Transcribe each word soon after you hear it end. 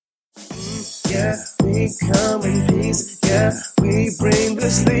Yeah, we come in peace. Yeah, we bring the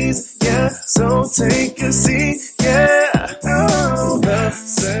sleaze. Yeah, so take a seat. Yeah, oh, the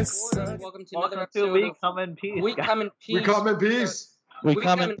sex. Welcome to another Welcome episode to We of Come in Peace. We Come in Peace. We come in peace. We We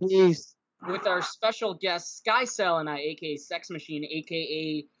come come in peace. with our special guest Sky Cell and I, aka Sex Machine,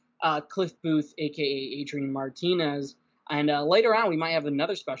 aka Cliff Booth, aka Adrian Martinez, and later on we might have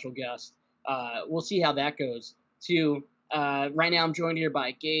another special guest. We'll see how that goes. Too. Right now I'm joined here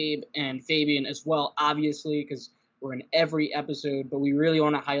by Gabe and Fabian as well, obviously, because we're in every episode, but we really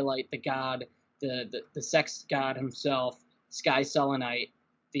want to highlight the god, the sex god himself, Sky Selenite,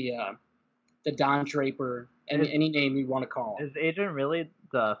 the Don Draper, any name you want to call him. Is Adrian really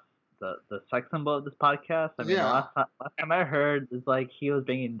the sex symbol of this podcast? I mean, Yeah. last time I heard, it's like he was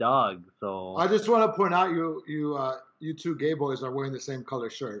banging dogs. So I just want to point out you two gay boys are wearing the same color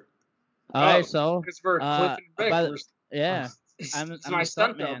shirt. All right, so Because we're Cliff and Rick. by the- we're- yeah, it's, I'm it's a my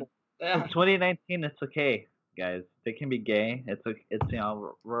stunt stuntman. double. Yeah. in 2019, it's okay, guys. They can be gay. It's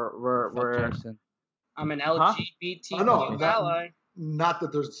we're Jason. I'm an Huh? LGBTQ I know. ally. Not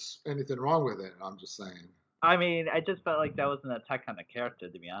that there's anything wrong with it. I'm just saying. I mean, I just felt like that was an attack on the character,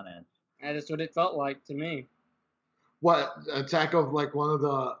 to be honest. That is what it felt like to me. What Attack of like one of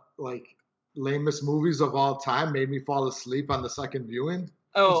the lamest movies of all time made me fall asleep on the second viewing.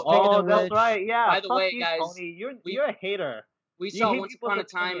 Oh, Speaking Oh, of that's which, right. Yeah. by the fuck way, you, guys, Tony. we- You're a hater. we you saw hate Once people's Upon a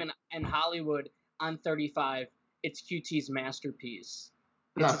Time opinion. in Hollywood on 35. It's QT's masterpiece.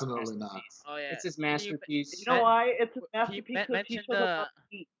 It's his Definitely not. masterpiece. Oh yeah. It's his masterpiece. You know why? It's a Can you masterpiece because he mention shows a lot of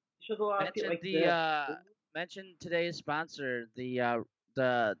feet. He shows a lot of feet mention like the this. mention today's sponsor, the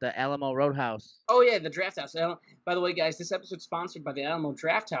Alamo Roadhouse. Oh yeah, the Draft House. By the way, guys, this episode's sponsored by the Alamo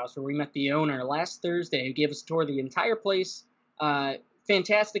Draft House, where we met the owner last Thursday, who gave us a tour of the entire place.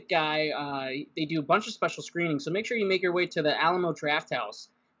 Fantastic guy. They do a bunch of special screenings, so make sure you make your way to the Alamo Draft House.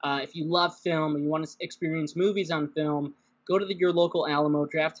 If you love film and you want to experience movies on film, go to your local Alamo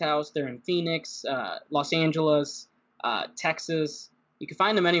Draft House. They're in Phoenix, Los Angeles, Texas. You can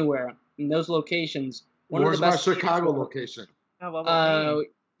find them anywhere in those locations. One Where's of the my best Chicago theaters- location? Yeah, what about me?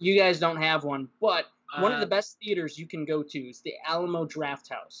 You guys don't have one, but one of the Uh, best theaters you can go to is the Alamo Draft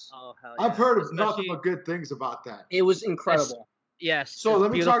House. Oh hell I've heard of nothing Especially- but good things about that. It was incredible. Yes. So it's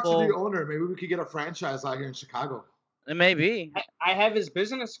let me talk to the beautiful. owner. Maybe we could get a franchise out here in Chicago. It may be. I have his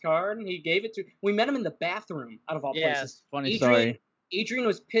business card, and he gave it to. We met him in the bathroom, out of all places. Yes. Funny Adrian, story. Adrian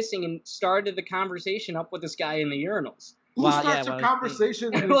was pissing and started the conversation up with this guy in the urinals. Who Wow, starts yeah, a well,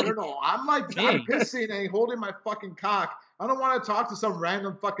 conversation in the Like- journal? I'm like, Me. I'm pissing and holding my fucking cock. I don't want to talk to some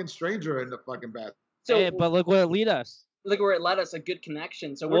random fucking stranger in the fucking bathroom. So Hey, but look where it lead us. look where it led us, a good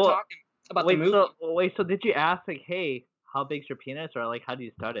connection. So we're Well, talking about the movie. So did you ask like, hey, how big's your penis, or like, how do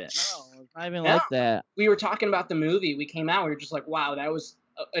you start it? No, it's not even Yeah. like that. We were talking about the movie. We came out. We were just like, wow, that was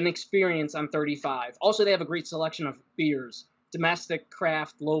an experience on 35. Also, they have a great selection of beers, domestic,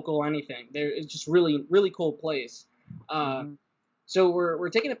 craft, local, anything. It's just really, really cool place. Mhm. So we're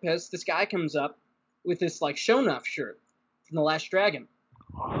taking a piss. This guy comes up with this like Shonuff shirt from The Last Dragon,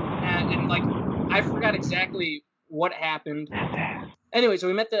 and like I forgot exactly what happened. Anyway, so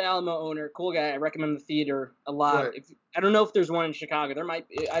we met the Alamo owner, cool guy. I recommend the theater a lot. Right. I don't know if there's one in Chicago. There might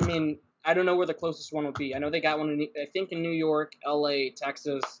be. I mean, I don't know where the closest one would be. I know they got one in, I think, in New York, L.A.,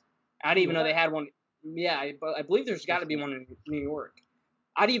 Texas. I didn't even know they had one. Yeah, I believe there's got to be one in New York.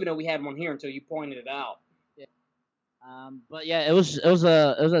 I didn't even know we had one here until you pointed it out. But yeah, it was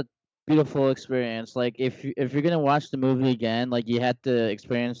a beautiful experience. Like if you're gonna watch the movie again, like you had to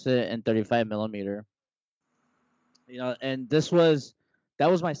experience it in 35 millimeter. You know, and that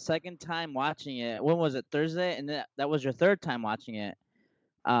was my second time watching it. When was it? Thursday, and that was your third time watching it.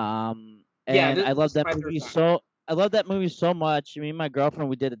 And Yeah, this I love is that my third movie time. I love that movie so much. Me and my girlfriend,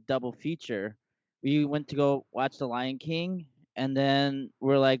 we did a double feature. We went to go watch The Lion King, and then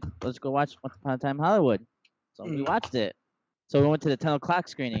we're like, let's go watch Once Upon a Time in Hollywood. So we Mhm. watched it. So we went to the 10 o'clock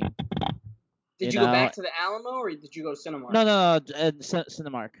screening. Did You you go know, back to the Alamo or did you go Cinemark? No,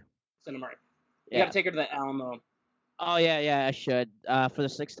 Cinemark. Cinemark. You Yeah. gotta take her to the Alamo. Oh yeah, I should. For the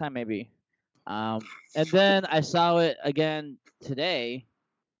sixth time maybe. And then I saw it again today.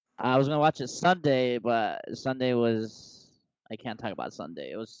 I was gonna watch it Sunday, but Sunday was I can't talk about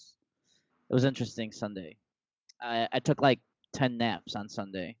Sunday. It was interesting Sunday. I took like 10 naps on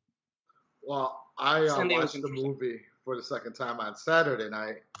Sunday. Well, I Sunday was watched the interesting. movie for the second time on Saturday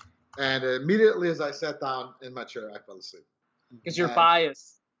night, and immediately as I sat down in my chair, I fell asleep Because you're And-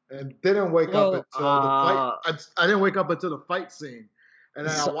 biased. and didn't wake Well, up until the fight. I didn't wake up until the fight scene, and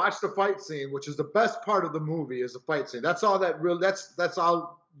then I So- watched the fight scene, which is the best part of the movie. Is the fight scene. That's all that real. That's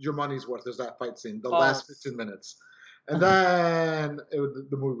all your money's worth. Is that fight scene, the last False. 15 minutes, and then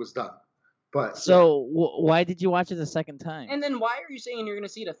the movie was done. But So why did you watch it the second time? And then why are you saying you're going to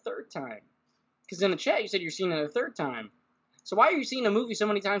see it a third time? Because in the chat you said you're seeing it a third time. So why are you seeing a movie so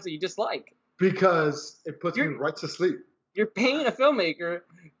many times that you dislike? because it puts me You're- right to sleep. You're paying a filmmaker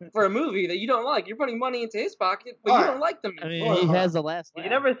for a movie that you don't like. You're putting money into his pocket, but you Alright. don't like the movie. I mean, Well, he has the last He laugh.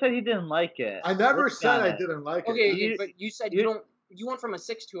 never said he didn't like it. I never Let's be said I honest. didn't like it. Okay, You- but you said you- you don't. You went from a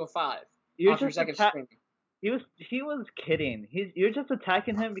 6 to a 5 You're off your just second atta- screen. he was kidding. You're just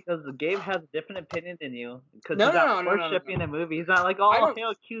attacking him because Gabe has a different opinion than you. Because No, he's no, not no, no, no, worshipping no. the movie. He's not like, I oh, don't-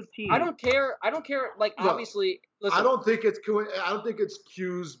 hail QT. I don't care. I don't care. Like No, obviously, listen. I don't think it's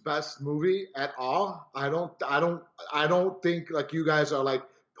Q's best movie at all. I don't think like you guys are like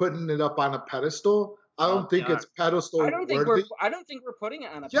putting it up on a pedestal. I don't think yeah. it's pedestal I don't think worthy. we're putting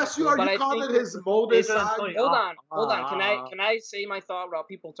it on a. Yes, you pedestal, are. But You I called think it his modus. Jason side. Tony- Hold Oh, on. Can I say my thought about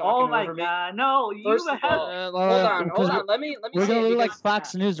people Oh talking my over me? god, no! First You of have. all, Hold on. Let me We're say gonna it look like because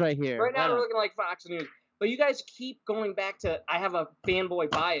Fox News right here. right now Right we're on. looking like Fox News. But you guys keep going back to I have a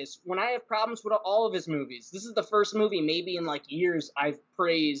fanboy bias when I have problems with all of his movies. This is the first movie maybe in like years I've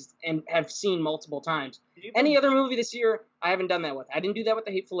praised and have seen multiple times. Any other movie this year, I haven't done that with. I didn't do that with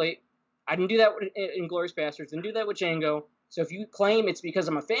The Hateful Eight. I didn't do that with Inglourious Basterds. Didn't do that with Django. So if you claim it's because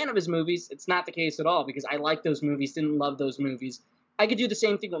I'm a fan of his movies, it's not the case at all because I like those movies, didn't love those movies. I could do the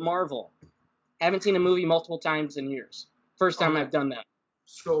same thing with Marvel. Haven't seen a movie multiple times in years. First time Okay. I've done that.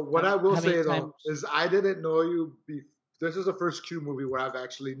 So what I will How many say though times- is I didn't know you. This is the first Q movie where I've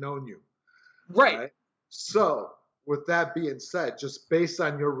actually known you. Right. So with that being said, just based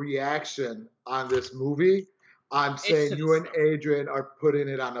on your reaction on this movie, I'm saying you and Adrian are putting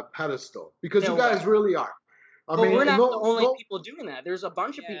it on a pedestal because No you guys way. really are. I But mean, we're not no- the only no- people doing that. There's a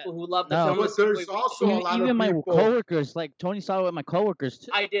bunch of Yeah. people who love the No. film. But the same there's way we also do. a lot Even of my people. coworkers, like Tony saw it with my coworkers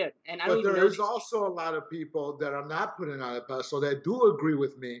too. I did, and I don't But even there know is these also a lot of people that are not putting on a pedestal that do agree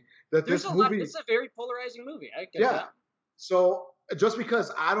with me that There's this a lot. movie. It's a very polarizing movie. I get Yeah. that. So just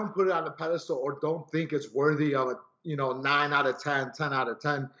because I don't put it on a pedestal or don't think it's worthy of a 9 out of 10, 10 out of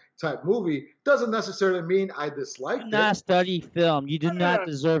 10 type movie doesn't necessarily mean I dislike Do it. not study film. You do No, no, not no.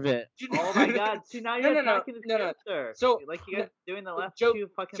 deserve it. Oh my god! See now No, you're no, no, attacking his no, no. character. So, like you guys doing the last joke- two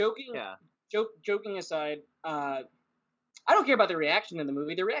fucking. joking- Yeah. Joking aside, I don't care about the reaction in the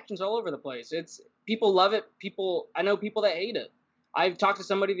movie. The reaction's all over the place. It's people love it. I know people that hate it. I've talked to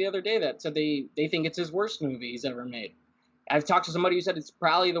somebody the other day that said they think it's his worst movie he's ever made. I've talked to somebody who said it's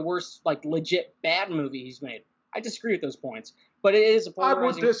probably the worst, like legit bad movie he's made. I disagree with those points, but it is a I would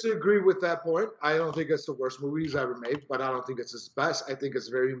polarizing. disagree with that point. I don't think it's the worst movie he's ever made, but I don't think it's his best. I think it's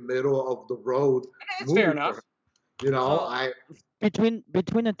very middle of the road. That's movie fair for enough. him. You know, So- Between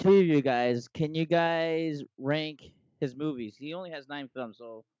the two of you guys, can you guys rank his movies? He only has 9 films,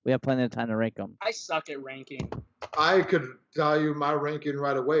 so we have plenty of time to rank them. I suck at ranking. I could tell you my ranking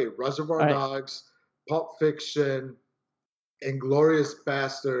right away. Reservoir All right. Dogs, Pulp Fiction, Inglourious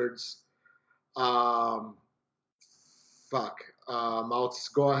Bastards. I'll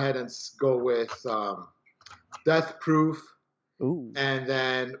just go ahead and go with Death Proof. Ooh. And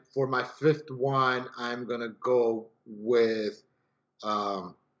then for my fifth one, I'm going to go with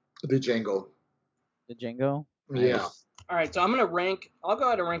the Django. The Django. Yeah. Nice. All right, so I'm gonna rank. I'll go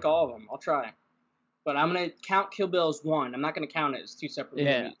ahead and rank all of them. I'll try, but I'm gonna count Kill Bill as one. I'm not gonna count it as two separate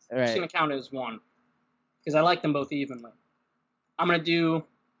Yeah, movies. I'm just right. gonna count it as one because I like them both evenly. I'm gonna do.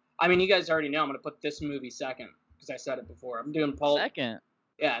 I mean, you guys already know I'm gonna put this movie second because I said it before. I'm doing Pulp. Second.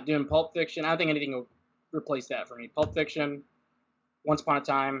 Yeah, I'm doing Pulp Fiction. I don't think anything will replace that for me. Pulp Fiction, Once Upon a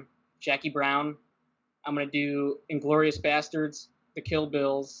Time, Jackie Brown. I'm gonna do Inglourious Bastards, The Kill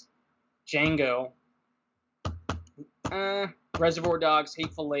Bills, Django, Reservoir Dogs,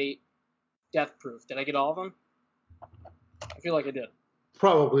 Hateful Eight, Death Proof. Did I get all of them? I feel like I did.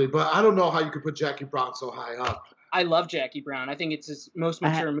 Probably, but I don't know how you could put Jackie Brown so high up. I love Jackie Brown. I think it's his most I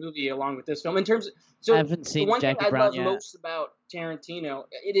ha- mature movie along with this film. In terms of, so I haven't the seen one Jackie thing I Brown love yet. most about Tarantino,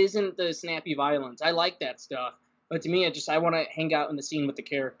 it isn't the snappy violence. I like that stuff. But to me, I want to hang out in the scene with the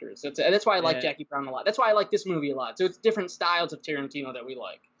characters. That's why I like Yeah. Jackie Brown a lot. That's why I like this movie a lot. So it's different styles of Tarantino that we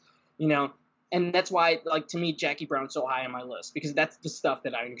like, and that's why, like, to me, Jackie Brown's so high on my list because that's the stuff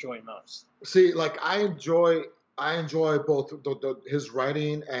that I enjoy most. See, like I enjoy both his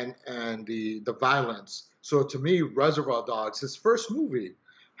writing and the violence. So to me, Reservoir Dogs, his first movie,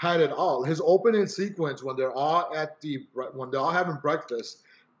 had it all. His opening sequence when they're all having breakfast,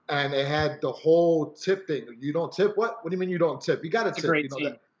 and they had the whole tip thing. You don't tip? What do you mean you don't tip? You got to It's a tip. great you know scene.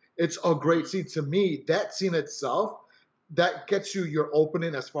 that. It's a great scene. To me, that scene itself, that gets you your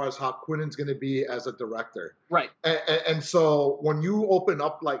opening as far as how Quentin's going to be as a director. Right. And so when you open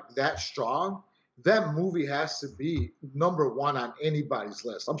up like that strong, that movie has to be number one on anybody's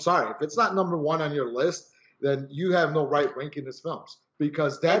list. I'm sorry, if it's not number one on your list, then you have no right ranking his films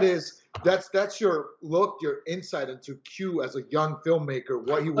because that's your look, your insight into Q as a young filmmaker,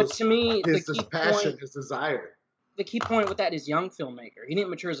 what he But was, to me, his the key passion, point his desire. the key point with that is young filmmaker. He didn't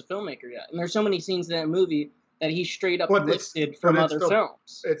mature as a filmmaker yet, and there's so many scenes in that movie that he straight up But it's- lifted but from it's other the-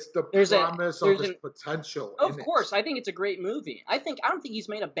 films. It's the There's a- promise there's of his an- potential. Of in course, it. I think it's a great movie. I don't think he's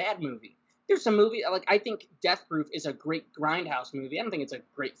made a bad movie. There's some movie like I think Death Proof is a great grindhouse movie. I don't think it's a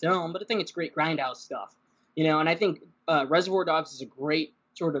great film, but I think it's great grindhouse stuff. And I think Reservoir Dogs is a great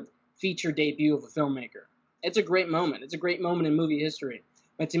sort of feature debut of a filmmaker. It's a great moment. It's a great moment in movie history.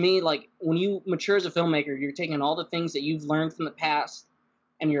 But to me, like when you mature as a filmmaker, you're taking all the things that you've learned from the past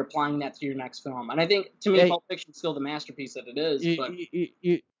and you're applying that to your next film. And I think to me, Hey. Pulp Fiction's still the masterpiece that it is. But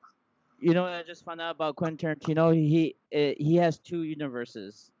You know what I just found out about Quentin Tarantino? He has two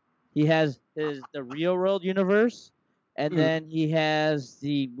universes. He has the real world universe, and Mhm. then he has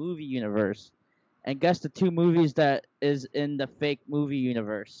the movie universe. And guess the two movies that is in the fake movie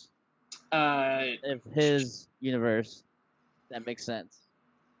universe of his universe. That makes sense.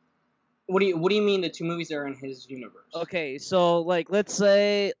 what do you mean the two movies that are in his universe? Okay, so like let's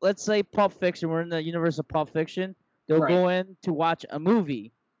say Pulp Fiction. We're in the universe of Pulp Fiction. They'll Right. go in to watch a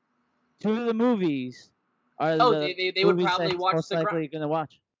movie. Two of the movies are Oh, the they would movies probably that he's watch most the likely gonna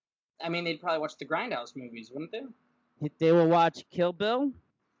watch. I mean, they'd probably watch the Grindhouse movies, wouldn't they? They will watch Kill Bill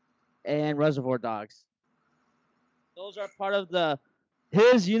and Reservoir Dogs. Those are part of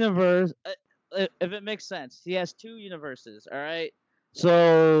his universe. If it makes sense, he has two universes. All right,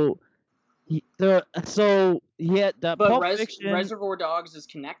 so he had the But Pulp Fiction. Reservoir Dogs is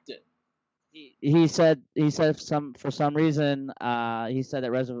connected. He said for some reason he said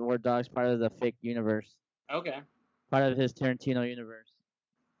that Reservoir Dogs part of the fake universe, Okay, part of his Tarantino universe.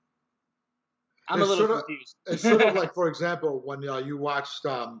 I'm a It's little sorta- confused. It's sort of like, for example, when you watched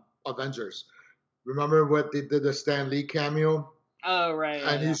Avengers. Remember what they did the Stan Lee cameo, Oh right.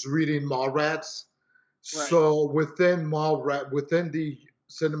 and yeah. he's reading Mallrats. Right. So within within the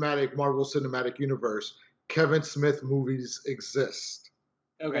Marvel Cinematic Universe, Kevin Smith movies exist.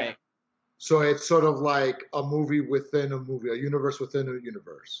 Okay. Right. So it's sort of like a movie within a movie, a universe within a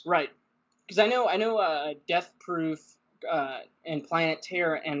universe. Right. Because I know Death Proof and Planet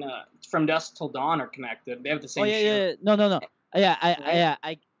Terror and From Dusk Till Dawn are connected. They have the same. Oh yeah, shit. yeah, no. Yeah,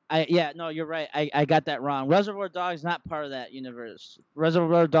 Right? no, you're right. I got that wrong. Reservoir Dogs not part of that universe.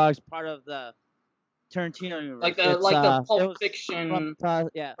 Reservoir Dogs part of the Tarantino universe. Like the It's, Pulp it was Fiction.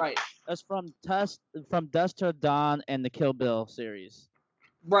 yeah, Right. it's from Dusk Till Dawn and the Kill Bill series.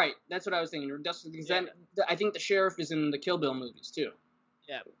 Right. That's what I was thinking. Because then I think the sheriff is in the Kill Bill movies too.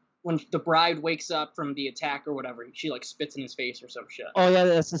 Yeah. When the bride wakes up from the attack or whatever, she like spits in his face or some shit. Oh yeah,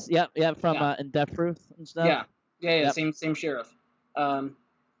 that's just, yeah, from Yeah. In Death Proof and stuff. Yeah. Yep. Same sheriff.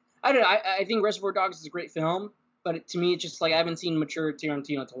 I don't know. I think Reservoir Dogs is a great film, but to me, it's just like I haven't seen mature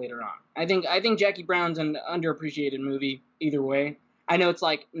Tarantino till later on. I think Jackie Brown's an underappreciated movie either way. I know it's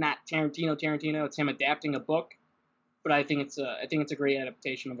like not Tarantino. It's him adapting a book, but I think it's a great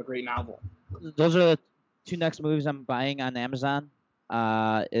adaptation of a great novel. Those are the two next movies I'm buying on Amazon.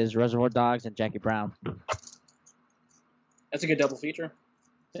 Is Reservoir Dogs and Jackie Brown. That's a good double feature.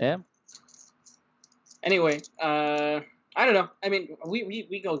 Yeah. Anyway, I don't know. I mean,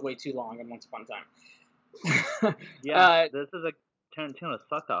 we go way too long on Once Upon a Time. Yeah, this is a Tarantino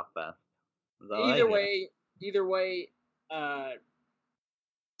suck off fest. Is that what I hear? Either way,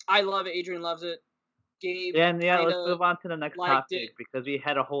 I love it. Adrian loves it. Gabe, Yeah, let's kinda move on to the next liked topic it. because we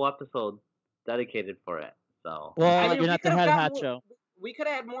had a whole episode dedicated for it. So Well, I mean, you're we not the could've head gotten hot show. We could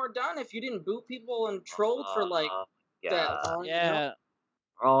have had more done if you didn't boot people and trolled for like that long. you know? Yeah.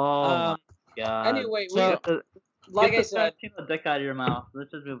 Oh my Um, god. Anyway, So- Get the- like get I the said, Tarantino dick out of your mouth.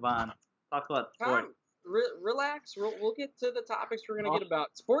 Let's just move on. Talk about sports. Tom, relax. We'll get to the topics we're gonna Oh, get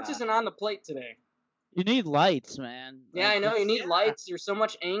about. Sports God. isn't on the plate today. You need lights, man. Yeah, Like, I know you need yeah. lights. There's so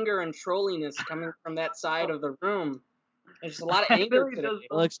much anger and trolliness coming from that side of the room. There's just a lot of It anger really today. does.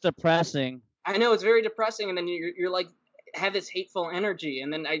 It looks depressing. I know it's very depressing, and then you're like have this hateful energy,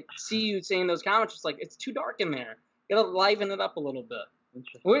 and then I see you saying those comments. It's like it's too dark in there. You gotta liven it up a little bit.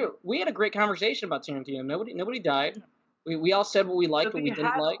 Interesting. We had a great conversation about Tarantino. Nobody died. We all said what we liked, what we didn't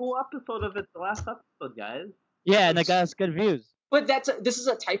had like. a whole episode of it the last episode, guys. Yeah, and it got us good views. But this is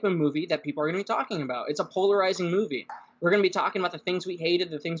a type of movie that people are going to be talking about. It's a polarizing movie. We're going to be talking about the things we hated,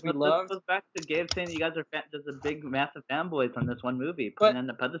 the things we But loved. this goes back to Gabe saying you guys are just a big, massive fanboys on this one movie, But- putting it on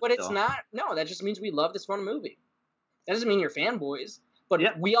the pedestal. But it's not. No, that just means we love this one movie. That doesn't mean you're fanboys. but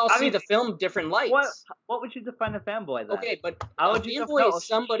Yeah, we all I see mean, the film different lights. What would you define a fanboy then? Okay, but How a would you fanboy define? is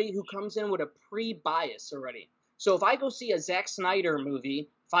somebody who comes in with a pre-bias already. So if I go see a Zack Snyder movie,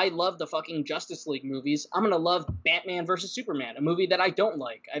 if I love the fucking Justice League movies, I'm gonna love Batman versus Superman, a movie that I don't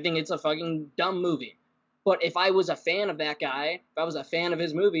like. I think it's a fucking dumb movie. But if I was a fan of that guy, if I was a fan of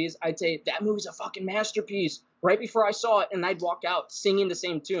his movies, I'd say that movie's a fucking masterpiece. Right before I saw it, and I'd walk out singing the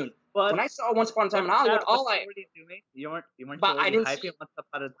same tune. But When I saw Once Upon a Time in what's Hollywood, that- all what's I that really doing? You weren't But I already didn't see hyping it. Once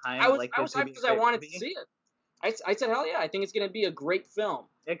Upon a Time. I was like I it was to hyped be a because I great wanted to movie? see it. I said, hell yeah, I think it's gonna be a great film.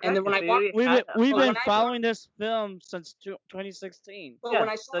 Exactly. And then when I so you walked- already We've had been, that. we've But been when I- following this film since 2016. But Yeah, when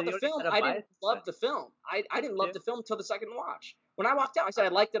I so saw you the already film, had a I didn't bias love then. the film. I didn't love Yeah. the film until the second watch. When I walked out, I said I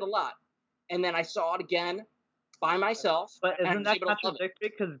liked it a lot. And then I saw it again by myself. But and I isn't was that able to love it. contradictory?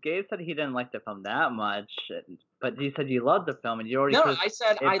 Because Gabe said he didn't like the film that much, but you said you loved the film, and you already. No, put I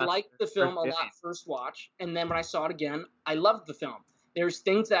said it I after liked the first film a viewing. lot first watch, and then when I saw it again, I loved the film. There's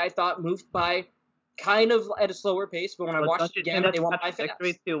things that I thought moved by kind of at a slower pace, but when I But watched don't it you again, think they that's went by fast.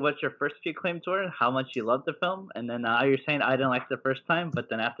 contradictory to what your first few claims were? How much you loved the film, and then now you're saying I didn't like the first time, but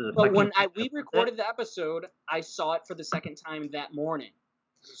then after the But second when time, we loved it? recorded the episode, I saw it for the second time that morning.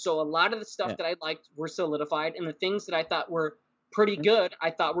 So a lot of the stuff Yeah. that I liked were solidified, and the things that I thought were pretty good, I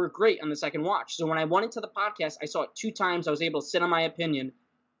thought were great on the second watch. So when I went into the podcast, I saw it 2 times. I was able to sit on my opinion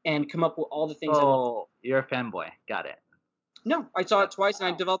and come up with all the things I loved. Oh, you're a fanboy. Got it. No, I saw it twice,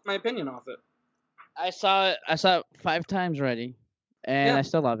 and I developed my opinion off it. I saw it 5 times already, and Yeah. I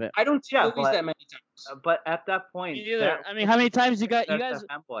still love it. I don't see Yeah, movies but- that many times. But at that point, Me neither. that- I mean, how many times you guys that's a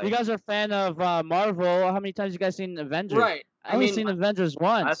fanboy. you guys are a fan of Marvel? How many times you guys seen Avengers? Right. I only seen Avengers I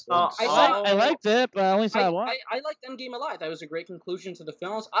once. saw I all. I liked it, but I only saw I, it once. I liked Endgame a lot. That was a great conclusion to the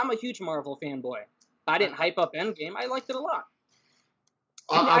films. I'm a huge Marvel fanboy. I didn't hype up Endgame. I liked it a lot.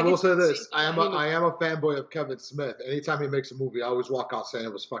 I will can say this: see- I am a fanboy of Kevin Smith. Anytime he makes a movie, I always walk out saying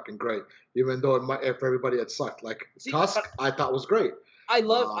it was fucking great, even though if everybody had sucked. Like See, Tusk, but- I thought was great. I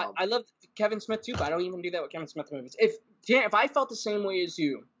love Wow. I love Kevin Smith too, but I don't even do that with Kevin Smith movies. If I felt the same way as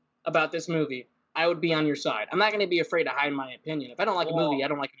you about this movie, I would be on your side. I'm not going to be afraid to hide my opinion. If I don't like a movie, I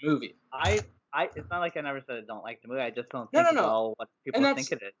don't like a movie. It's not like I never said I don't like the movie. I just don't No, think no, no. about what people And think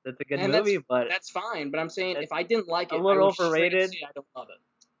that's- it is. It's a good and movie, but That's fine, but I'm saying It's if I didn't like a it, little I would straight overrated. say I don't love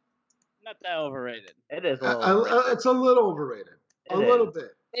it. Not that overrated. it is a little. overrated. It's a little overrated, It a little is.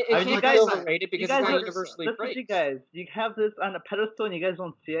 bit. It I mean, you can't guys- be overrated you because guys it's are- not universally Listen, praised. you guys, you have this on a pedestal and you guys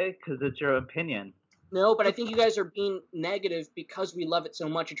don't see it because it's your opinion. No, but I think you guys are being negative because we love it so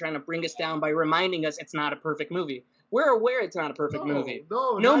much. You're trying to bring us down by reminding us it's not a perfect movie. We're aware it's not a perfect movie.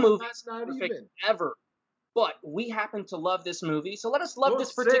 No, No not, movie not, is not perfect even. ever. But we happen to love this movie, so let us love Don't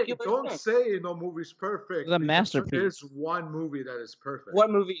this say, particular don't thing. say no movie's perfect. It's a because masterpiece. There's one movie that is perfect. What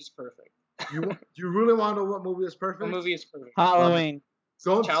movie is perfect? You really want to know what movie is perfect? What movie is perfect? Halloween.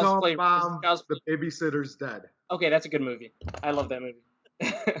 Don't Child's tell Play- mom Child's the babysitter's dead. Okay, that's a good movie. I love that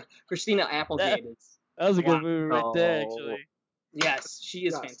movie. Christina Applegate is. That was a good Wow. movie right there, Oh. actually. Yes, she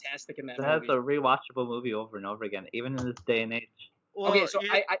is Yes. fantastic in that That's movie. a rewatchable movie over and over again, even in this day and age. Okay, so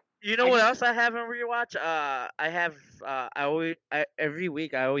You know I what just- else I haven't rewatched? Every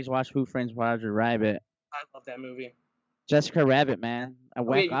week I always watch Who Framed Roger Rabbit. I love that movie. Jessica Rabbit, man. I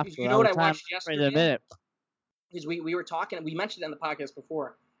whack you- off you to it know all what the I time. watched I'm afraid to yesterday? admit it. Because we were talking, we mentioned it in the podcast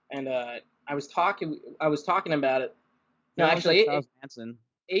before, and I was talking about it. No, That one's actually, with Charles Manson.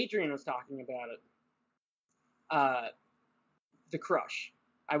 Adrian was talking about it. The Crush.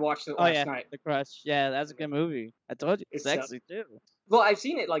 I watched it Oh last yeah, night. The Crush. Yeah, that's a good movie. I told you, It's, sexy too. Well, I've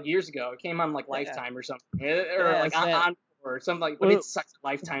seen it like years ago. It came on like Yeah. Lifetime or something, or Yeah, like it's that- on or something like. But Well- it's such a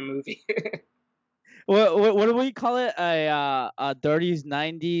Lifetime movie. What do we call it? A 30s,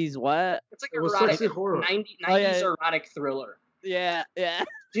 90s, what? It's like It was erotic, sexy horror. 90s Oh, yeah. erotic thriller. Yeah, yeah.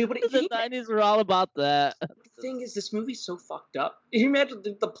 Dude, but The 90s were all about that. the thing is, this movie's so fucked up. You imagine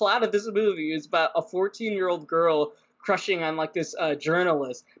the plot of this movie is about a 14-year-old girl crushing on like this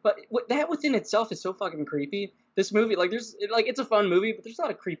journalist, but that within itself is so fucking creepy. This movie, like, it's a fun movie, but there's a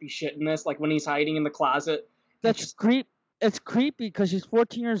lot of creepy shit in this, like when he's hiding in the closet. That's It's creepy because she's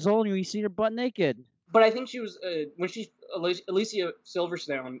 14 years old and you see her butt naked. But I think she was Alicia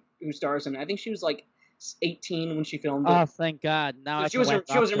Silverstone, who stars in it. I think she was like 18 when she filmed it. Oh, thank God! Now So I she can wasn't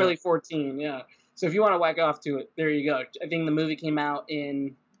whack off really to it. 14, yeah. So if you want to whack off to it, there you go. I think the movie came out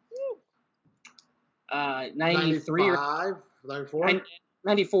in 93 or 95, 94?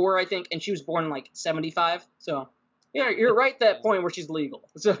 94, I think, and she was born in like 75. So yeah, you're right at that point where she's legal.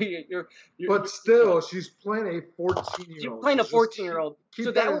 So you're But still, she's playing a 14-year-old. She's playing a 14-year-old. Keep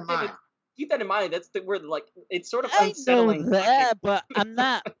So that that in would make mind. it- keep that in mind. That's where like it's sort of I know unsettling. that, but I'm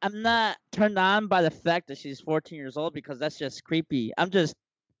not turned on by the fact that she's 14 years old because that's just creepy. I'm just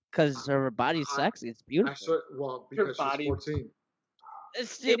because her body's I- sexy. It's I beautiful. swear, well, because she's body. 14.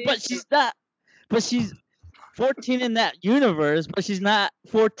 But is- she's not. But she's 14 in that universe, but she's not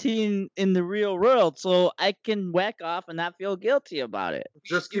 14 in the real world. So I can whack off and not feel guilty about it.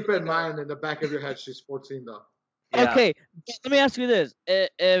 Just keep do in like a- mind in the back of your head, she's 14 though. Yeah. Okay, but let me ask you this: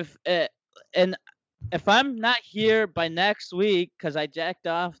 if I'm not here by next week because I jacked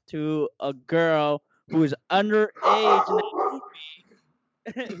off to a girl who's underage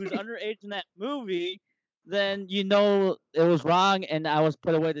in that movie, then you know it was wrong and I was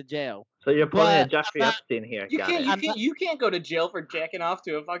put away to jail. So you're pulling a But Jeffrey I'm not- Epstein here. You Got can't, it. you I'm can't, not- you can't go to jail for jacking off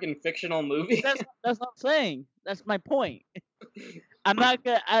to a fucking fictional movie. That's what I'm saying. That's my point. I'm not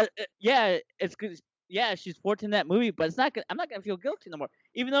gonna. Yeah, it's good. Yeah, she's 14 in that movie, but it's not gonna. I'm not gonna feel guilty no more.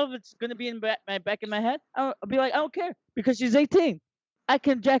 Even though if it's gonna be in my back in my head, I'll be like, I don't care because she's 18. I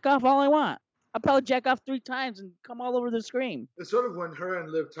can jack off all I want. I'll probably jack off 3 times and come all over the screen. It's sort of when her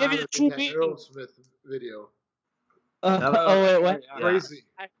and Liv Give Tyler it a did true that meaning. Aerosmith video. That was- Oh wait, what? Yeah. Crazy.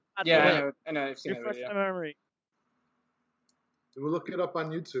 Yeah, I know. I've seen that Refresh video. my memory. We'll look it up on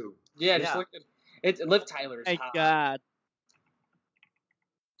YouTube. Yeah, just Yeah. look at it's Liv Tyler's Thank hot. God.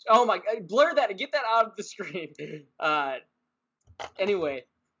 Oh my god, blur that and get that out of the screen. Anyway.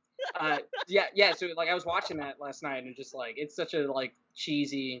 Yeah, so like I was watching that last night and just like it's such a like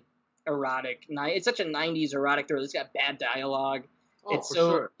cheesy erotic night. It's such a 90s erotic thriller. It's got bad dialogue. Oh, It's for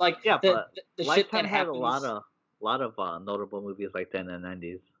so sure. like Yeah, the but shit Lifetime that had happens. a lot of notable movies like that in the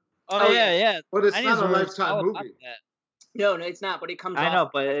 90s. Oh, Oh, yeah. But it's 90s not a were all Lifetime about movie. that. No, it's not, but it comes I off know,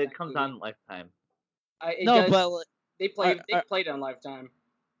 but as it that comes movie. on Lifetime. It No, does, but they played are- it on Lifetime.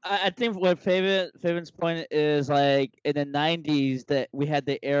 I think what Fabian's point is like in the 90s that we had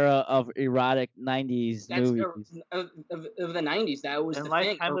the era of erotic 90s That's movies. of the 90s. That was And the thing.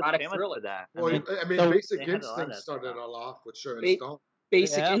 Lifetime was Erotic famous thriller. for that. Well, I mean, so Basic they had a lot Instinct of started that. it all off with Sharon Ba- Stone.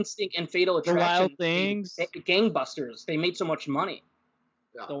 Basic Yeah. Instinct and Fatal The Attraction. Wild made Things. Gangbusters. They made so much money.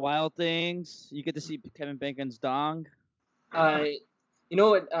 The Wild Things. You get to see Kevin Bacon's dong. You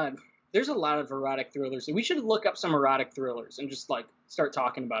know what? There's a lot of erotic thrillers. We should look up some erotic thrillers and just like start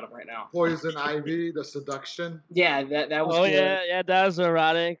talking about them right now. Poison Ivy, The Seduction. Yeah, that was Oh good. yeah, that was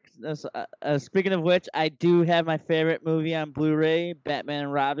erotic. That's, speaking of which, I do have my favorite movie on Blu-ray, Batman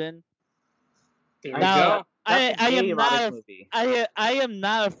and Robin. There we Now, go. I That's a am gay not erotic a- movie. I am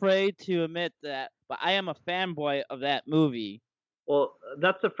not afraid to admit that, but I am a fanboy of that movie. Well,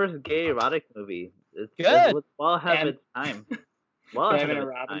 that's the first gay erotic movie. It Good. was well ahead of its time. Well ahead Batman of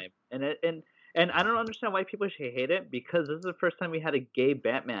and its Robin. time. And I don't understand why people should hate it because this is the first time we had a gay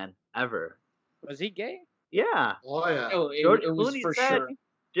Batman ever. Was he gay? Yeah. Oh yeah. Oh, it George was Clooney for said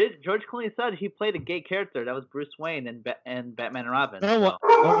sure. George Clooney said he played a gay character. That was Bruce Wayne in Batman and Robin. No, so-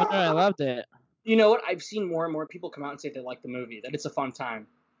 no wonder I loved it. You know what? I've seen more and more people come out and say they like the movie, that it's a fun time.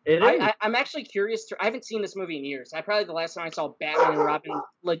 It is. I'm actually curious. I haven't seen this movie in years. Probably the last time I saw Batman and Robin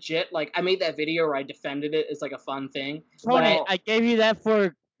legit, like I made that video where I defended it as like a fun thing. Tony, But I gave you that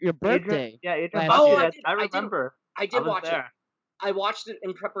for your birthday. Adrian last bought you year. that. I I did. remember. I did was watch there. it. I watched it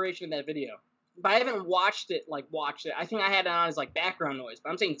in preparation of that video. But I haven't watched it. I think I had it on as like background noise. But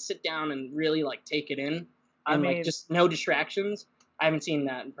I'm saying sit down and really like take it in. I And mean- like just no distractions. I haven't seen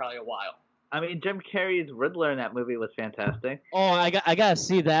that in probably a while. I mean, Jim Carrey's Riddler in that movie was fantastic. Oh, I gotta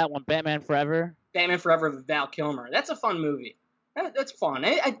see that one, Batman Forever. Batman Forever with Val Kilmer. That's a fun movie. That's fun.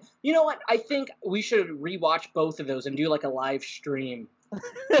 You know what? I think we should rewatch both of those and do like a live stream.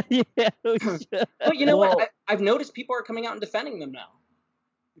 Yeah, we should. But you know Well- what? I've noticed people are coming out and defending them now.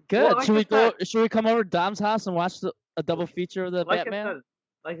 Good. Well, like should I we go? said- Should we come over to Dom's house and watch a double feature of the Batman?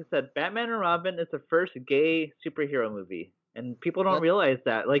 Like I said, Batman and Robin is the first gay superhero movie. And people don't realize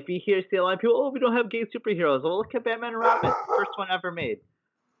that. Like, see a lot of people, we don't have gay superheroes. Well, look at Batman and Robin, first one ever made.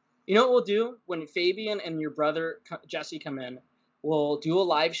 You know what we'll do when Fabian and your brother Jesse come in? We'll do a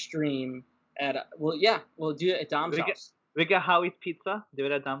live stream at we'll do it at Dom's We get- house. We got Howie's Pizza, do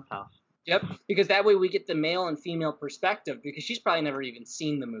it at Dom's house. Yep, because that way we get the male and female perspective because she's probably never even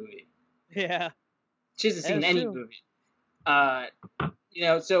seen the movie. Yeah. She hasn't seen That's any true. movie.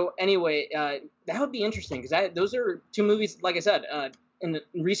 So anyway, that would be interesting because those are two movies, like I said, in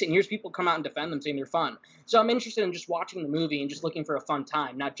recent years, people come out and defend them saying they're fun. So I'm interested in just watching the movie and just looking for a fun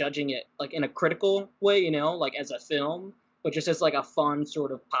time, not judging it like in a critical way, like as a film, but just as like a fun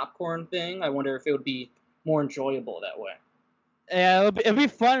sort of popcorn thing. I wonder if it would be more enjoyable that way. Yeah, it'll be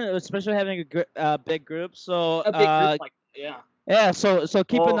fun, especially having a big group. So A big group like yeah. yeah, so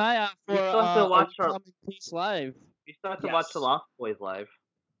keep an Well, eye out for we still have to watch our- Upcoming Peace Live. We still have to watch Yes. The Lost Boys live.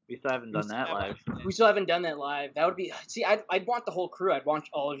 We still haven't done that live. We still haven't done that live. That would be. See, I'd want the whole crew. I'd want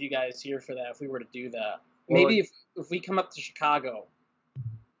all of you guys here for that if we were to do that. Well, Maybe if we come up to Chicago,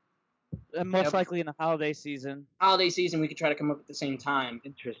 And most Yep. likely in the holiday season. holiday season, we could try to come up at the same time.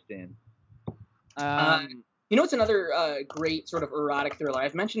 Interesting. You know, it's another great sort of erotic thriller.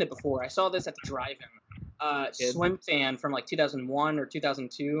 I've mentioned it before. I saw this at the drive-in. Swim Fan from like 2001 or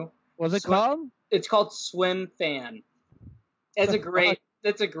 2002. What's it Swim- called? It's called Swim Fan. It's a great.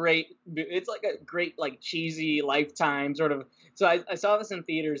 It's a great. It's like a great like cheesy Lifetime sort of. So I saw this in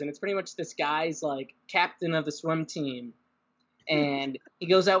theaters, and it's pretty much this guy's like captain of the swim team, and he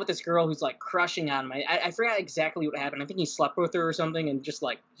goes out with this girl who's like crushing on him. I forgot exactly what happened. I think he slept with her or something, and just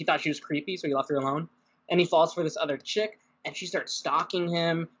like he thought she was creepy, so he left her alone. And he falls for this other chick, and she starts stalking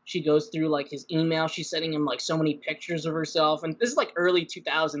him. She goes through like his email. She's sending him like so many pictures of herself, and this is like early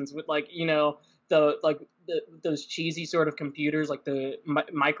 2000s with like those cheesy sort of computers, like the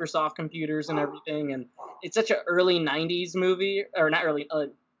Microsoft computers and everything. And it's such an early 90s movie, or not early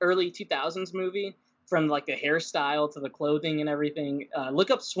 2000s movie, from like the hairstyle to the clothing and everything.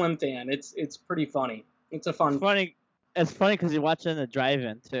 Look up Swim Fan. It's pretty funny. It's a fun. It's funny because you watch it in the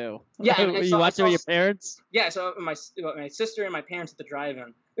drive-in too. Yeah, and I you saw- watch I it with saw- your parents. Yeah, so my sister and my parents at the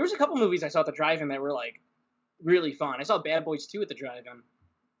drive-in. There was a couple movies I saw at the drive-in that were like really fun. I saw Bad Boys 2 at the drive-in.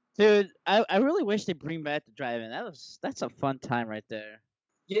 Dude, I really wish they bring back the drive-in. That's a fun time right there.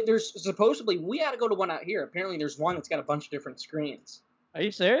 Yeah, there's supposedly we had to go to one out here. Apparently, there's one that's got a bunch of different screens. Are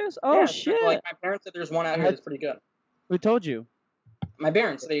you serious? Oh Yeah, shit! Like my parents said, there's one out here that's pretty good. Who told you? My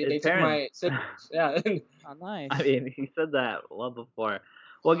parents, they His took my parents. siblings. Yeah. Oh, nice. I mean, he said that well before.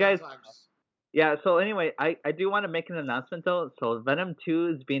 Well, guys, Sometimes. yeah. So anyway, I do want to make an announcement though. So Venom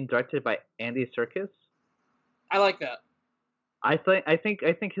 2 is being directed by Andy Serkis. I like that. I think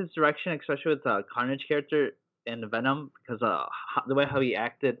his direction, especially with the Carnage character in Venom, because the way how he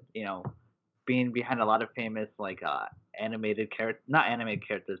acted, you know, being behind a lot of famous like animated characters, not animated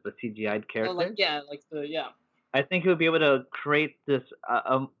characters, but CGI'd characters. I think he would be able to create this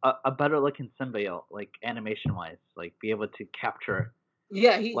a better looking symbiote, like animation wise, like be able to capture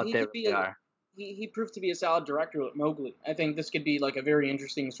Yeah, he what they could be really are. he proved to be a solid director with Mowgli. I think this could be like a very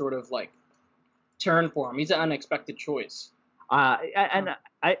interesting sort of like turn for him. He's an unexpected choice. And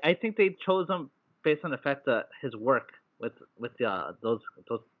I think they chose him based on the fact that his work with those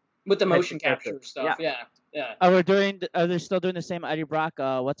With the Types motion of capture characters. stuff, yeah. Are they still doing the same Eddie Brock?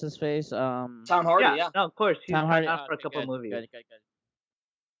 What's his face? Tom Hardy, yeah. No, of course he's Tom been Hardy. out for a Okay, couple good, movies, Good.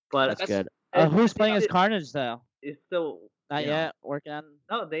 but That's That's- good. I Who's think playing as it- Carnage though? it's still Not you know, yet. Working on.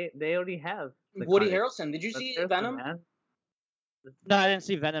 No, they already have the Woody Carnage. Harrelson. Did you That's see Harrison, Venom? man. No, I didn't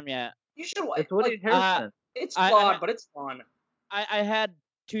see Venom yet. You should watch. It's Woody Like, Harrelson. it's I- flawed, I- but it's fun. I had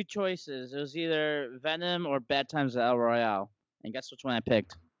two choices. It was either Venom or Bad Times at El Royale, and guess which one I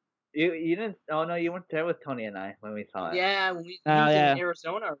picked? You didn't. Oh no, you weren't there with Tony and I when we saw it. Yeah, we Oh, was yeah. in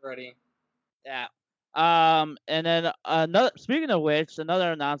Arizona already. Yeah. And then another. Speaking of which,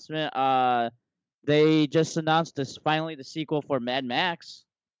 another announcement. They just announced finally the sequel for Mad Max.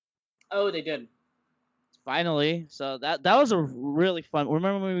 Oh, they did. Finally, so that was a really fun.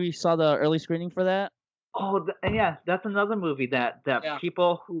 Remember when we saw the early screening for that? Oh, and yeah, that's another movie that Yeah.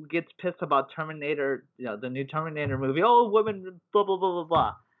 people who gets pissed about Terminator, you know, the new Terminator movie. Oh, women, blah blah blah blah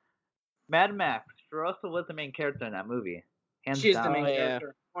blah. Mad Max. Ferosa was the main character in that movie. Hands She's down. the main Oh, yeah.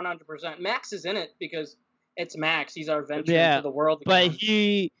 character, 100%. Max is in it because it's Max. He's our venture Yeah, into the world. But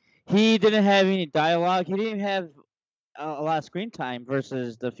again. he didn't have any dialogue. He didn't have a lot of screen time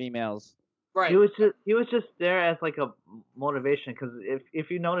versus the females. right. He was just there as like a motivation because if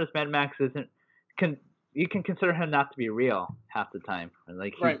you notice, Mad Max you can consider him not to be real half the time.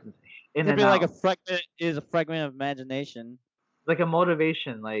 Like he's Right. in Could and be like out. a fragment of imagination. Like a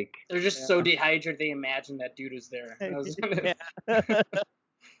motivation. Like They're just so dehydrated they imagine that dude is there. That was- Yeah.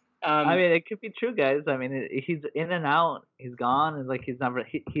 I mean, it could be true, guys. I mean, he's in and out. He's gone. It's like he's never.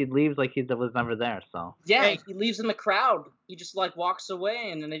 He leaves like he was never there. So yeah, Hey. he leaves in the crowd. He just like walks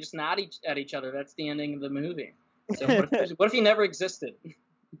away, and then they just nod at each other. That's the ending of the movie. So what if he never existed?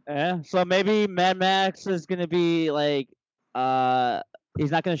 Yeah. So maybe Mad Max is gonna be like,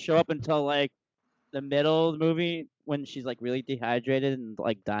 he's not gonna show up until like the middle of the movie when she's like really dehydrated and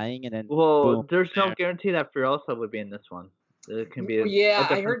like dying, and then well, boom, there's no there. guarantee that Furiosa would be in this one. It can be a Yeah, I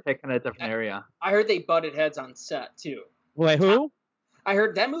different heard- pick in a different area. I heard they butted heads on set too. Wait, who? I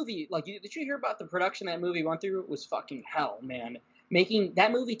heard that movie. Like, did you hear about the production that movie went through? It was fucking hell, man. Making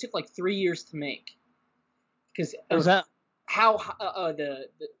that movie took like 3 years to make because Was that? how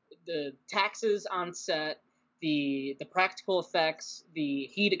the taxes on set, the practical effects, the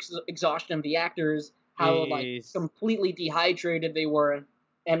heat exhaustion of the actors, how like Jeez. completely dehydrated they were.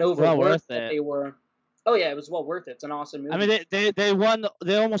 and Well overworked worth that it. they were. Oh yeah, it was well worth it. It's an awesome movie. I mean, they won.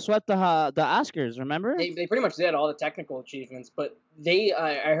 They almost swept the Oscars. Remember? They pretty much did all the technical achievements, but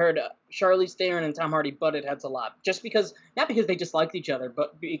I heard Charlize Theron and Tom Hardy butted heads a lot, just because not because they disliked each other,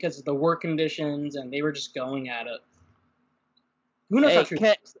 but because of the work conditions and they were just going at it. Who knows how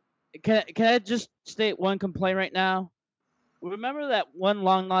Hey, true? can I just state one complaint right now? Remember that one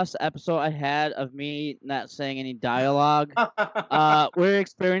long lost episode I had of me not saying any dialogue? We're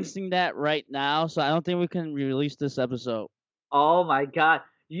experiencing that right now, so I don't think we can release this episode. Oh my god,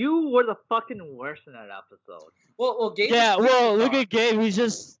 you were the fucking worst in that episode. well, Gabe. Yeah, was well, look talk. at Gabe. He's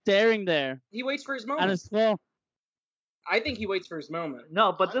just staring there He waits for his on moment. his phone. I think he waits for his moment.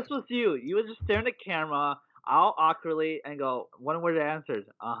 No, but this was you. You would just stare at the camera, all awkwardly, and go, "One word answers."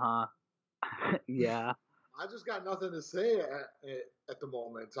 Yeah. I just got nothing to say at the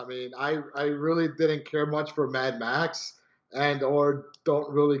moment. I mean, I really didn't care much for Mad Max, and or don't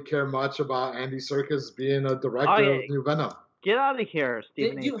really care much about Andy Serkis being a director of New Venom. Get out of here,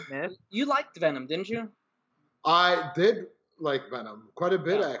 Stephen A. You, Smith. you liked Venom, didn't you? I did like Venom quite a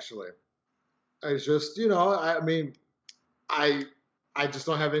bit, Yeah. actually. It's just, I mean, I just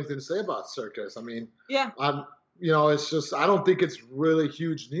don't have anything to say about Serkis. I mean, Yeah. it's just I don't think it's really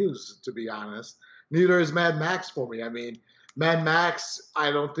huge news, to be honest. Neither is Mad Max for me. I mean, Mad Max,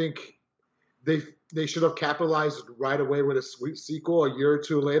 I don't think they should have capitalized right away with a sweet sequel a year or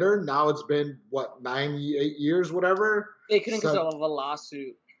two later. Now it's been, what, 98 years, whatever? They couldn't because of a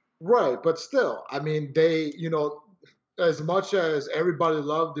lawsuit. Right, but still, I mean, they, as much as everybody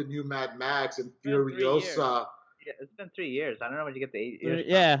loved the new Mad Max and Furiosa, Yeah, it's been 3 years. I don't know when you get the 8 years.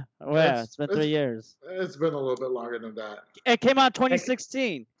 Yeah, well, it's been 3 it's- years. it's been a little bit longer than that. It came out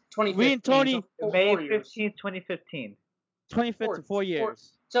 2016. 2015. We and Tony- so May 4 years. 15th, 2015. 2015, 4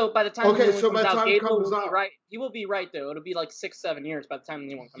 years. So by the time Okay, the new so one by the comes out, time it Gable comes will be out- right. He will be right though. It'll be like 6-7 years by the time the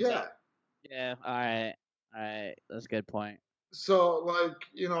new one comes Yeah. out. Yeah, all right. That's a good point. So, like,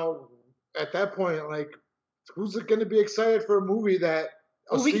 at that point, like, who's going to be excited for a movie that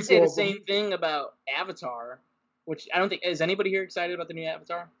a Well, we can say sequel the of a same movie- thing about Avatar, which I don't think is anybody here excited about the new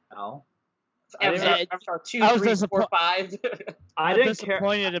Avatar. No. Avatar 2, I was 3, 4, 5. I I'm didn't care.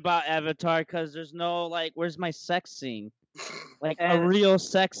 disappointed about Avatar because there's no where's my sex scene? Like a And- real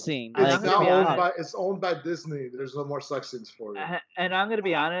sex scene. And It's I'm Like, gonna now be honest. it's owned by Disney. There's no more sex scenes for you. And I'm gonna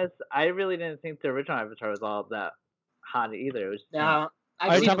be honest. I really didn't think the original Avatar was all that hot either. It was Now, are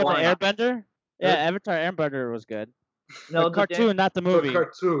you I've seen talking about one. the Airbender? Yeah, Yeah. Avatar Airbender was good. no The cartoon, not the movie. The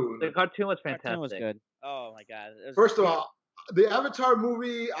cartoon. The cartoon was The fantastic. cartoon was good. Oh my god. It was- First of all, the Avatar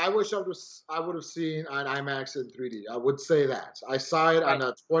movie, I wish I would have seen on IMAX in 3D. I would say that. I saw it on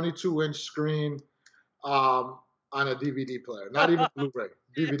a 22-inch screen, on a DVD player, not even Blu-ray,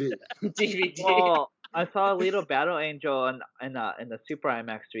 DVD. DVD. Well, I saw Little Battle Angel in the Super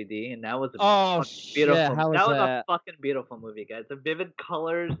IMAX 3D, and that was a Oh fucking shit! beautiful. How was that was that? a fucking beautiful movie, guys. The vivid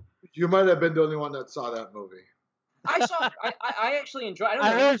colors. You might have been the only one that saw that movie. I saw. I actually enjoyed. I don't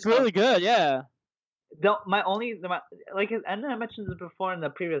I know. heard it's really good. Yeah. And I mentioned this before in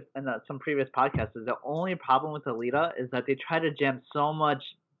some previous podcasts. Is the only problem with Alita is that they try to jam so much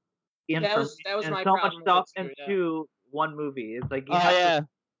information that was and my so much problem stuff with it too, into one movie. It's like you Oh have yeah. to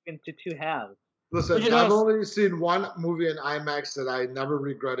into two halves. Listen, You know, I've only seen one movie in IMAX that I never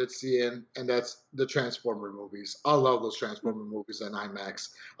regretted seeing, and that's the Transformer movies. I love those Transformer movies in IMAX.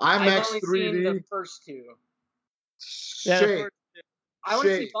 I've IMAX only 3D. seen the first two. Yeah, the Shame. first- I want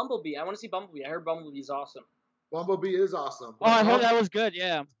to see Shame. Bumblebee. I heard Bumblebee's awesome. Bumblebee is awesome. Oh, I But heard that was good.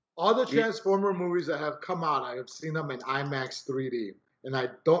 Yeah. all the Transformer movies that have come out, I have seen them in IMAX 3D, and I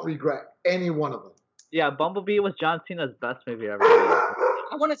don't regret any one of them. Yeah, Bumblebee was John Cena's best movie ever made.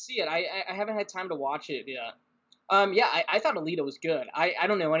 I want to see it. I haven't had time to watch it yet. Yeah, I thought Alita was good. I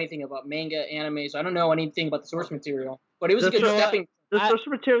don't know anything about manga, anime, so I don't know anything about the source material. But it was a That's good what- stepping. The I- source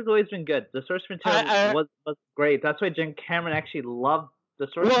material's always been good. The source material I- was great. That's why Jim Cameron actually loved the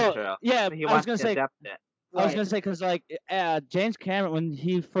source Well, material. yeah. He I was wants gonna to say. adapt it. I was Right. gonna say because James Cameron, when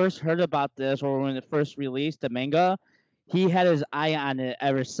he first heard about this or when it first released the manga, he had his eye on it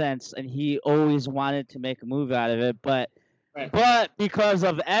ever since, and he always wanted to make a movie out of it. But because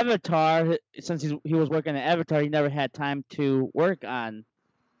of Avatar, since he was working on Avatar, he never had time to work on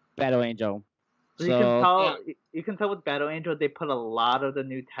Battle Angel. So So you can tell with Battle Angel they put a lot of the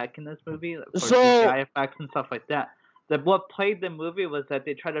new tech in this movie for So- CGI effects and stuff like that. What played the movie was that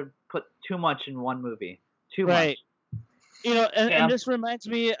they tried to put too much in one movie. Too right. You know, and, Yeah. and this reminds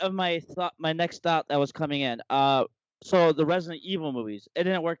me of my next thought that was coming in. So the Resident Evil movies, it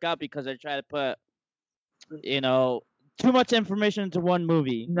didn't work out because they tried to put, too much information into one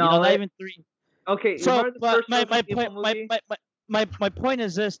movie. No, not it- even three. much. Okay, So, remember the but first my Resident Evil point, movie? my point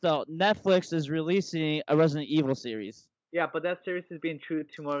is this though. Netflix is releasing a Resident Evil series. Yeah, but that series is being true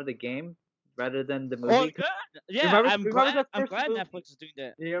to more of the game rather than the movie. Oh, 'Cause good. Yeah, remember, I'm remember glad. the I'm first glad movie? Netflix is doing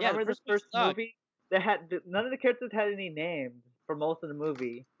that. Do you Yeah, remember the first sucked. movie? That had none of the characters had any names for most of the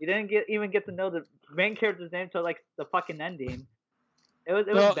movie. You didn't even get to know the main character's name till like the fucking ending. It was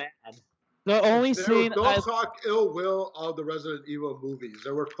The bad. the only There, scene don't I talk ill will of the Resident Evil movies.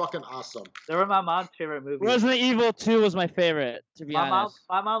 They were fucking awesome. They were my mom's favorite movies. Resident Evil 2 was my favorite, to be honest.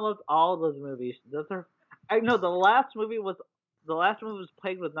 My mom loves all those movies. Those are, I know the last movie was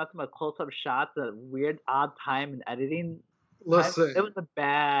plagued with nothing but close-up shots at weird, odd time and editing. Listen, It was a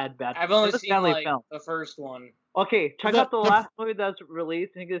bad. I've only it was seen badly like filmed. the first one. Okay, check The- out the the- last movie that was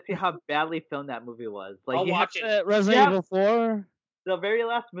released, and you can see how badly filmed that movie was. Like I'll you watch have it. Resident Yeah. Evil 4. the very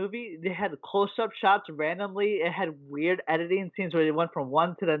last movie, they had close-up shots randomly. It had weird editing scenes where they went from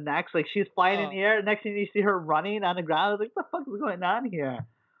one to the next. Like she's flying in Oh. the air, next thing you see her running on the ground. I was like, what the fuck is going on here?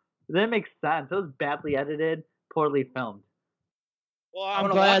 It didn't make sense. It was badly edited, poorly filmed. Well, I I'm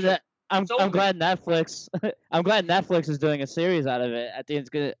wanna glad watch it. that I'm Sold me. glad Netflix I'm glad Netflix is doing a series out of it. I think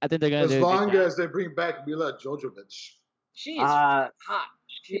they're gonna as do. a good long job. as they bring back Mila Jovovich. She's Uh, hot.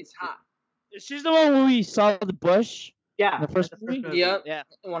 She's hot. She's the one where we saw the bush. Yeah, The first that's movie? Yep. Yeah,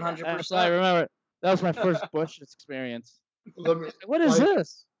 100%. so I remember that was my first Bush experience. Let me, What is like,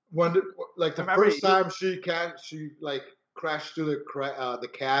 this? when like the Remember, first time she like crashed through the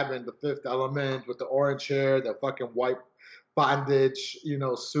cab in The Fifth Element with the orange hair, the fucking white bondage,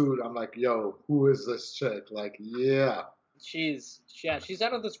 suit. I'm like, yo, who is this chick? Like, yeah. She's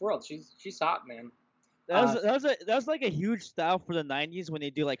out of this world. She's hot, man. That was like a huge style for the '90s when they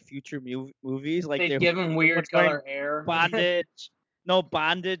do like future movies. Like They they're give him weird wearing color hair. bondage, no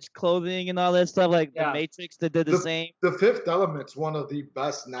bondage clothing and all that stuff. Like Yeah. the Matrix, they did the same. The Fifth Element's one of the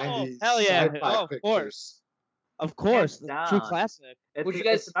best '90s hell yeah. sci-fi Oh, of pictures. course. Of course, Hands true down. classic. It's, Would you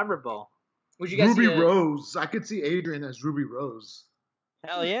guys- it's memorable. Would you guys Ruby see a, Rose. I could see Adrian as Ruby Rose.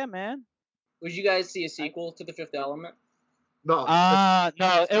 Hell yeah, man. Would you guys see a sequel to The Fifth Element? No.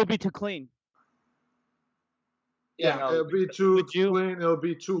 No, it would be too clean. yeah, no, it'll be too would you- clean. It'll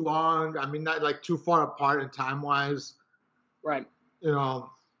be too long. I mean, not like too far apart in time wise. Right. I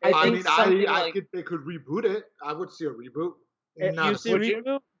think mean, something I like- could. They could reboot it. I would see a reboot. If Not You a see Would you?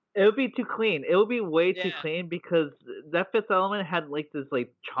 reboot? It would be too clean. It would be way too Yeah. clean because that Fifth Element had like this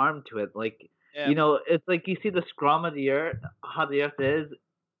like charm to it. Like Yeah. it's like you see the scrum of the earth, how the earth is,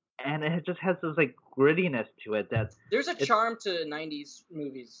 and it just has this like grittiness to it There's a It's- charm to '90s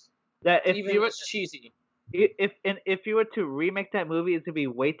movies, that if even you if were it's cheesy. if you were to remake that movie, it's gonna be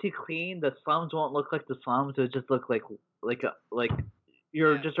way too clean. The slums won't look like the slums. It'll just look like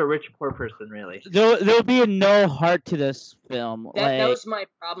you're Yeah. just a rich poor person, really. There'll be no heart to this film. That like, was my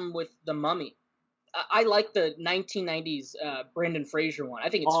problem with The Mummy. I like the 1990s Brendan Fraser one. I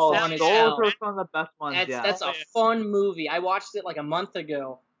think it's Oh, fun as those hell. were some of the best ones. That's yeah. a fun movie. I watched it like a month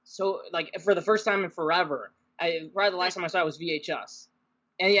ago. So like for the first time in forever. Probably the last time I saw it was VHS.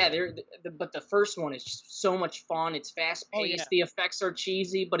 And yeah, but the first one is just so much fun. It's fast paced. yeah. The effects are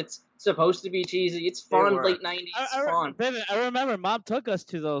cheesy, but it's supposed to be cheesy. It's They fun. were. Late 90s fun. David, I remember Mom took us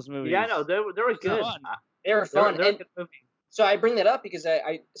to those movies. Yeah, no, they were good. fun. They were fun. They were And good movies. so I bring that up because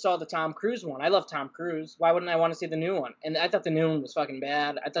I saw the Tom Cruise one. I love Tom Cruise. Why wouldn't I want to see the new one? And I thought the new one was fucking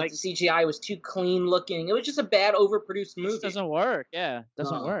bad. I thought Like- the CGI was too clean looking. It was just a bad, overproduced It movie. just doesn't work. Yeah,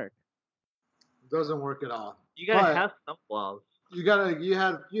 doesn't No. work. Doesn't work at all. You gotta But have some flaws. you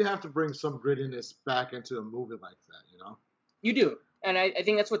have to bring some grittiness back into a movie like that. You do. And I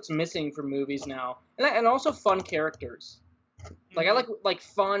think that's what's missing from movies now. And also fun characters. Like I like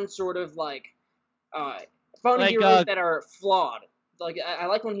fun sort of like fun Like, heroes that are flawed. Like I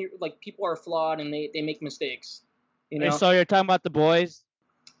like when people are flawed and they make mistakes. You know. So you're talking about The Boys?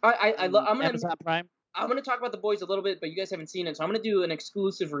 I'm gonna Amazon Prime. I'm gonna talk about The Boys a little bit, but you guys haven't seen it, so I'm gonna do an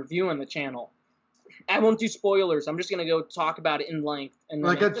exclusive review on the channel. I won't do spoilers. I'm just gonna go talk about it in length, and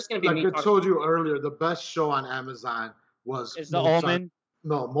then it's just gonna be me I talking. told you earlier, the best show on Amazon was Is The Mozart. Omen?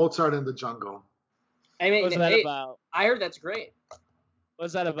 No, Mozart in the Jungle. I mean, What's that hey, about? I heard that's great.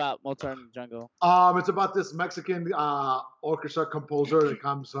 What's that about? Mozart in the Jungle. It's about this Mexican orchestra composer that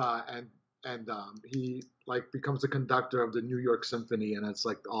comes and he like becomes the conductor of the New York Symphony, and it's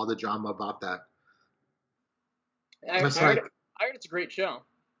like all the drama about that. I It's heard, like- I heard it's a great show.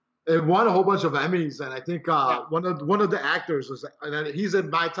 It won a whole bunch of Emmys, and I think Yeah. one of the actors was, and he's in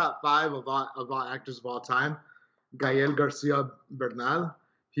my top 5 of all actors of all time, Gael Garcia Bernal.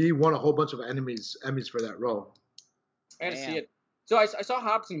 He won a whole bunch of Emmys for that role. I gotta see Damn. it. So I saw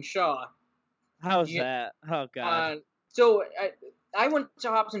Hobbs and Shaw. How's Yeah. that? Oh God. So I went to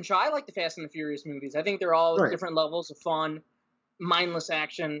Hobbs and Shaw. I like the Fast and the Furious movies. I think they're all Right. different levels of fun. mindless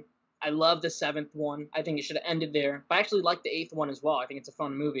action. I love the 7th one. I think it should have ended there. But I actually like the 8th one as well. I think it's a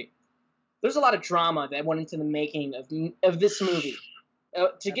fun movie. There's a lot of drama that went into the making of this movie.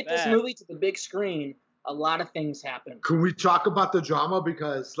 To get this movie to the big screen, a lot of things happened. Can we talk about the drama?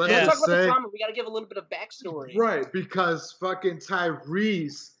 Because let's Let's just talk about the say, drama. We got to give a little bit of backstory. right? Because fucking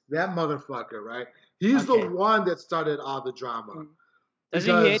Tyrese, that motherfucker, right? He's the one that started all the drama. Does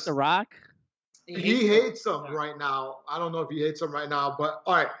he hate The Rock? He hates him right now. I don't know if he hates him right now, but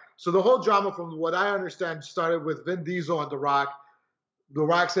all right. So the whole drama, from what I understand, started with Vin Diesel and The Rock. The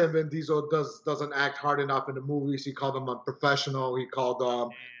Rock said Vin Diesel doesn't act hard enough in the movies. He called him unprofessional. He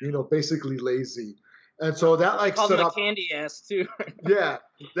called basically lazy. And so that like Called set him up a candy ass too. yeah,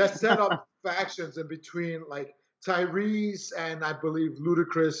 that set up factions in between like Tyrese and I believe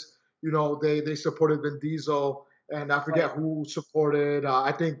Ludacris. You know, they supported Vin Diesel, and I forget who supported.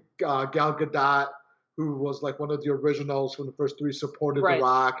 I think Gal Gadot, who was like one of the originals from the first 3, supported The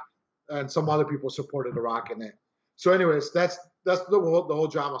Rock, and some other people supported The Rock in it. So, anyways, that's the whole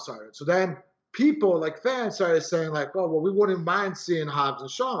drama started. So then people like fans started saying like, oh well, we wouldn't mind seeing Hobbs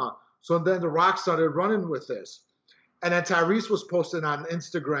and Shaw. So then The Rock started running with this. And then Tyrese was posting on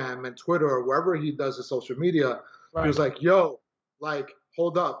Instagram and Twitter or wherever he does his social media. He was like, yo, like,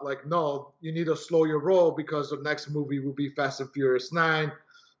 hold up. Like, no, you need to slow your roll because the next movie will be Fast and Furious 9.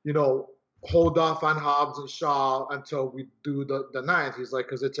 You know, hold off on Hobbs and Shaw until we do the 9th. He's like,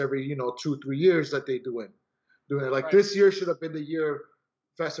 because it's every, 2-3 years that they doing it. Like, this year should have been the year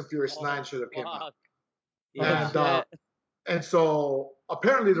Fast and Furious 9 should have came out. And so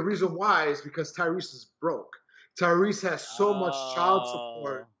apparently the reason why is because Tyrese is broke. Tyrese has so much child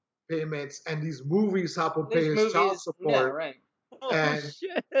support payments, and these movies help him pay his child support. And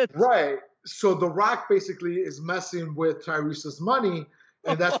so The Rock basically is messing with Tyrese's money,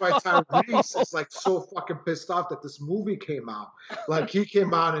 and that's why Tyrese is like so fucking pissed off that this movie came out. Like he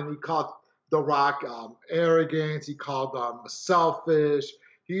came out and he called The Rock arrogant. He called selfish.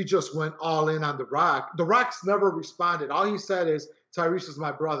 He just went all in on The Rock. The Rock's never responded. All he said is, Tyrese is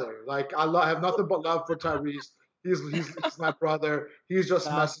my brother. Like, I have nothing but love for Tyrese. He's my brother. He's just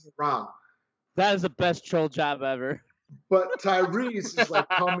messing around. That is the best troll job ever. But Tyrese is like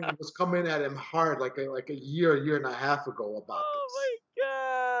was coming at him hard like a year and a half ago about this. Oh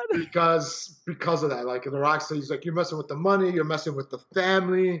my God. Because of that. Like The Rock said, he's like, you're messing with the money, you're messing with the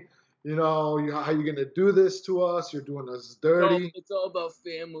family. How you gonna do this to us? You're doing us dirty. It's all about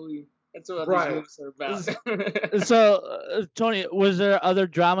family. That's what these movies are about. So, Tony, was there other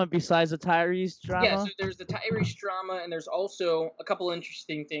drama besides the Tyrese drama? Yeah, so there's the Tyrese drama, and there's also a couple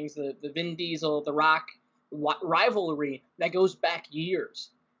interesting things. The Vin Diesel, The Rock rivalry that goes back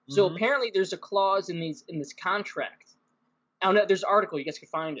years. So apparently there's a clause in this contract. There's an article, you guys can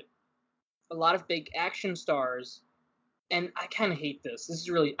find it. A lot of big action stars, and I kind of hate this. This is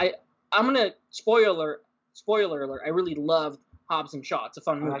really... I'm going to... Spoiler alert, I really loved Hobbs and Shaw. It's a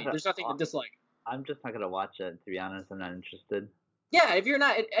fun movie. There's nothing to dislike. I'm just not going to watch it, to be honest. I'm not interested. Yeah, if you're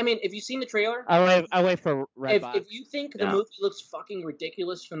not... I mean, if you've seen the trailer... I wait for Redbox. If you think the movie looks fucking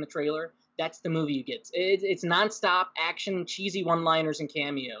ridiculous from the trailer, that's the movie you get. It's nonstop action, cheesy one-liners, and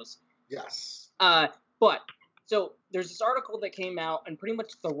cameos. Yes. So there's this article that came out, and pretty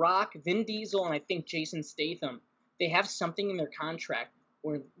much The Rock, Vin Diesel, and I think Jason Statham, they have something in their contract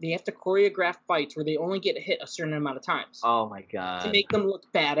where they have to choreograph fights where they only get hit a certain amount of times. Oh my God. To make them look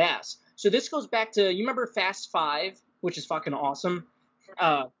badass. So this goes back to, you remember Fast 5, which is fucking awesome,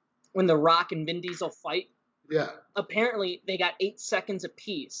 when The Rock and Vin Diesel fight? Yeah. Apparently, they got 8 seconds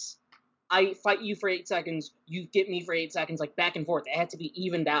apiece. I fight you for 8 seconds, you get me for 8 seconds, like back and forth. It had to be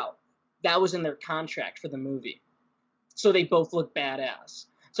evened out. That was in their contract for the movie. So they both look badass.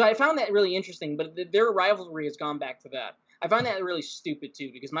 So I found that really interesting, but their rivalry has gone back to that. I find that really stupid, too,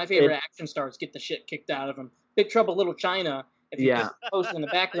 because my favorite action stars get the shit kicked out of them. Big Trouble Little China, if you post in the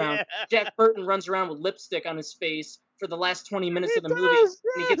background, Jack Burton runs around with lipstick on his face for the last 20 minutes of the movie,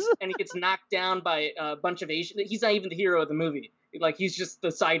 and he gets knocked down by a bunch of Asian... He's not even the hero of the movie. Like, he's just the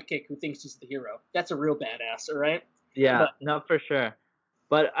sidekick who thinks he's the hero. That's a real badass, all right? Yeah, no, for sure.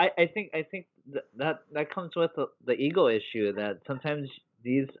 But I think that comes with the ego issue, that sometimes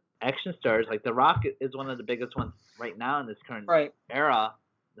these action stars, like The Rock is one of the biggest ones right now in this current era.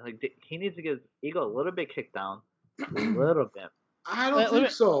 Like, he needs to get his ego a little bit kicked down, a little bit. I don't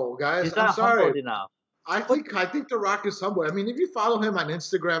think so, guys. He's not humbled enough. I think The Rock is humble. I mean, if you follow him on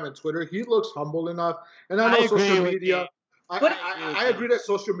Instagram and Twitter, he looks humble enough. And I know social media. But- I agree that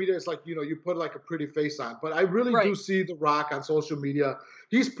social media is like, you put like a pretty face on, but I really do Right. see The Rock on social media.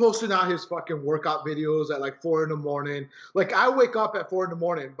 He's posting out his fucking workout videos at like 4 in the morning. Like I wake up at 4 in the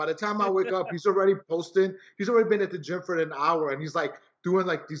morning. By the time I wake up, he's already posting. He's already been at the gym for an hour, and he's like doing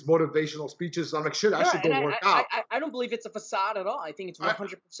like these motivational speeches. I'm like, shit, I should go and work out. I don't believe it's a facade at all. I think it's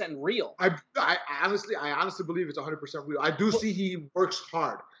 100% real. I honestly believe it's 100% real. I do see he works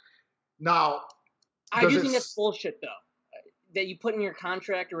hard. Now, I does do it think that's s- bullshit though. That you put in your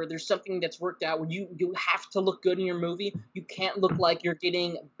contract, or there's something that's worked out where you have to look good in your movie. You can't look like you're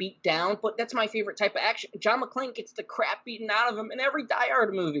getting beat down. But that's my favorite type of action. John McClane gets the crap beaten out of him in every Die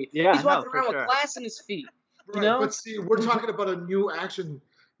Hard movie. Yeah, He's walking no, for around sure. with glass in his feet. Right, know? but see, we're talking about a new action,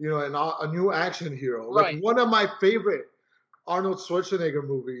 a new action hero. Like Right. one of my favorite Arnold Schwarzenegger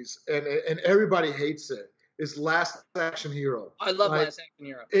movies, and everybody hates it, is Last Action Hero. I love Like, Last Action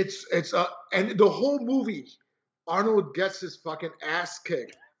Hero. and the whole movie, Arnold gets his fucking ass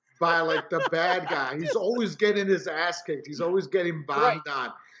kicked by like the bad guy. He's always getting his ass kicked. He's always getting bombed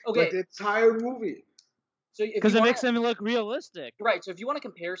on. Okay, Like the entire movie. so if Because you it wanna- makes him look realistic. Right. So if you want a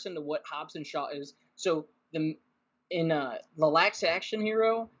comparison to what Hobbs and Shaw is, so in the Last Action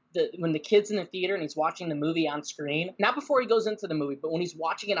Hero, when the kid's in the theater and he's watching the movie on screen, not before he goes into the movie, but when he's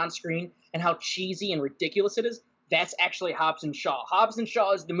watching it on screen and how cheesy and ridiculous it is, that's actually Hobbs and Shaw. Hobbs and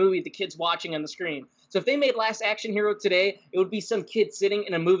Shaw is the movie the kid's watching on the screen. So if they made Last Action Hero today, it would be some kid sitting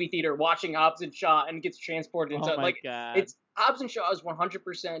in a movie theater watching Hobbs and Shaw and gets transported into Oh my like god. it's Hobbs and Shaw is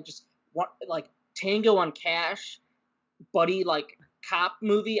 100% just like Tango on Cash, buddy like cop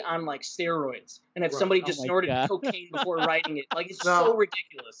movie on like steroids, and if Right. somebody Oh just my snorted God. cocaine before writing it, like it's No. so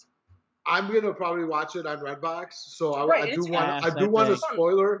ridiculous. I'm gonna probably watch it on Redbox, so Right, I do it's want fast, I do want a I think.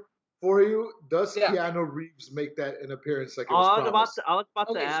 spoiler for you. Does Yeah. Keanu Reeves make that an appearance like it I was was promised? about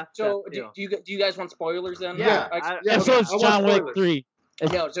to Okay, ask so that do, too. do you guys want spoilers then? Yeah, I- yeah, so okay, it's I want John Wick spoilers. 3.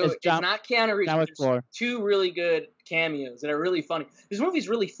 no, so it's John, not Keanu Reeves. John but Wick There's 4. two really good cameos that are really funny. This movie's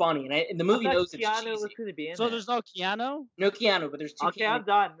really funny, and the movie I thought knows it's Keanu cheesy. was going to be in So it. there's no Keanu? No Keanu, but there's two Okay, cameos. I'm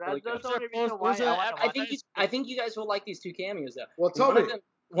done. Really That's good. the only Was there- reason why was there- I want to I watch it. I think you guys will like these two cameos though. Well, tell me,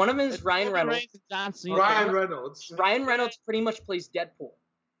 One of them is Ryan Roman Reynolds. Reigns and John Cena. Ryan Reynolds. Ryan Reynolds pretty much plays Deadpool.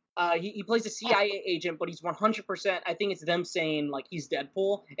 He plays a CIA agent, but he's 100%. I think it's them saying like he's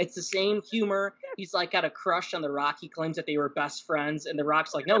Deadpool. It's the same humor. He's like got a crush on The Rock. He claims that they were best friends, and The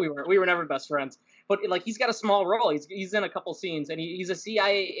Rock's like, no, we weren't. We were never best friends. But like he's got a small role. He's in a couple scenes, and he's a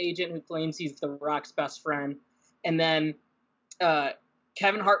CIA agent who claims he's The Rock's best friend. And then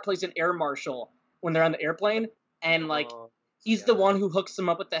Kevin Hart plays an air marshal when they're on the airplane, and like Oh, he's the one who hooks them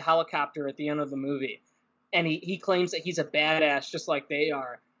up with the helicopter at the end of the movie. And he claims that he's a badass just like they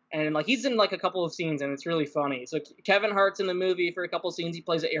are. And like he's in like a couple of scenes and it's really funny. So Kevin Hart's in the movie for a couple of scenes. He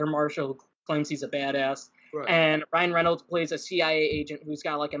plays an air marshal who claims he's a badass. Right. And Ryan Reynolds plays a CIA agent who's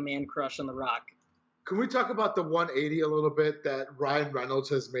got like a man crush on The Rock. Can we talk about the 180 a little bit that Ryan Reynolds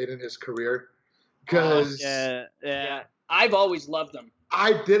has made in his career? Oh, Because yeah. I've always loved him.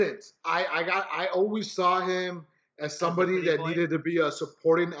 I didn't. I always saw him as somebody pretty that boy. needed to be a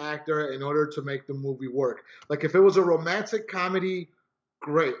supporting actor in order to make the movie work. Like if it was a romantic comedy,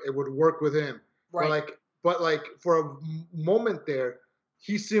 great, it would work with him. Right. But like for a moment there,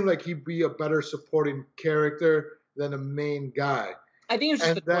 he seemed like he'd be a better supporting character than a main guy. I think it was just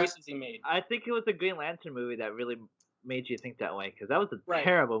And the that- choices he made. I think it was the Green Lantern movie that really made you think that way because that was a Right.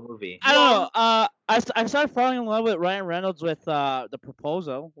 terrible movie. I don't know. I started falling in love with Ryan Reynolds with The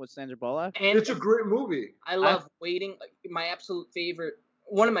Proposal with Sandra Bullock. And It's a great movie. I love Waiting. Like, my absolute favorite,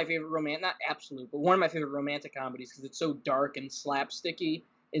 one of my favorite romantic, not absolute, but one of my favorite romantic comedies because it's so dark and slapsticky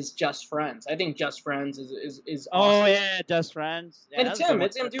is Just Friends. I think Just Friends is Oh awesome. yeah, Just Friends. Yeah, And that's it's a him. good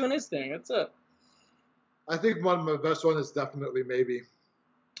It's him one. doing his thing. That's it. I think one of my best one is definitely Maybe.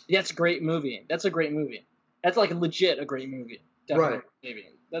 That's a great movie. That's a great movie. That's like legit a great movie. Definitely. Right. Maybe.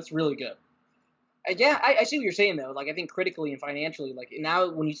 That's really good. Yeah, I see what you're saying though. Like I think critically and financially, like now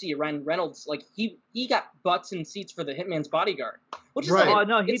when you see Ryan Reynolds, like he got butts and seats for the Hitman's Bodyguard, which is Right. like Oh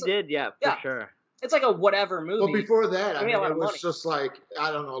no, he it's, did, yeah, for yeah. sure. it's like a whatever movie. But before that, I I made mean, a lot it of was money. just like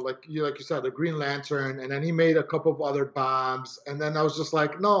I don't know, like you said, the Green Lantern, and then he made a couple of other bombs, and then I was just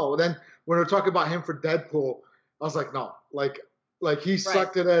like, no. Then when we were talking about him for Deadpool, I was like, no, like he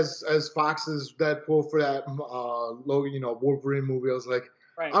sucked it as Fox's Deadpool for that Logan, Wolverine movie. I was like,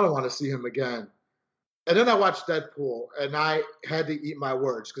 right. I don't want to see him again. And then I watched Deadpool, and I had to eat my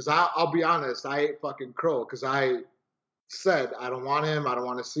words because I'll be honest, I ate fucking crow because I said I don't want him, I don't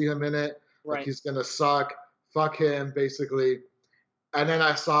want to see him in it. Like Right. he's gonna suck. Fuck him, basically. And then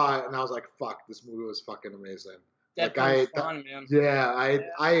I saw it, and I was like, "Fuck, this movie was fucking amazing." That like, fun, man. Yeah,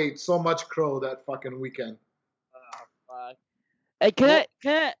 I ate so much crow that fucking weekend. Oh, fuck.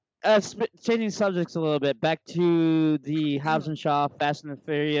 Hey, changing subjects a little bit, back to the Hobbs and Shaw Fast and the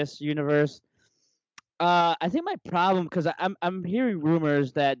Furious universe. I think my problem, because I'm hearing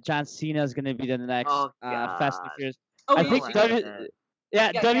rumors that John Cena is going to be the next Oh Fast and the God. Furious. Oh, I yeah, think yeah. yeah,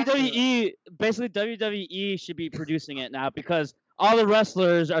 Yeah, yeah. WWE basically WWE should be producing it now because all the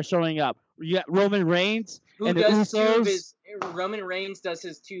wrestlers are showing up. You got Roman Reigns Who and the does two of Usos. his Roman Reigns does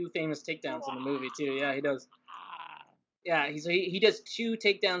his 2 famous takedowns in the movie too. Yeah, he does. Yeah, he does 2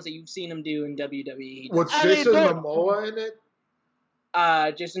 takedowns that you've seen him do in WWE. He does- Was I mean, Jason but- Momoa in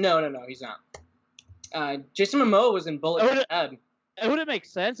it? Jason, no, he's not. Jason Momoa was in Bullet Oh, for Head. It wouldn't make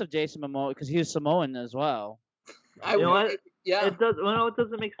sense of Jason Momoa because he was Samoan as well. I You know would- what? Yeah. It does. Well, no, it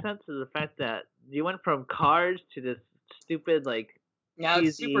doesn't make sense is the fact that you went from Cars to this stupid Now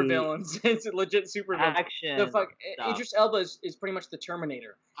it's cheesy super villains. It's a legit super villain. action. The fuck, stuff. Idris Elba is pretty much the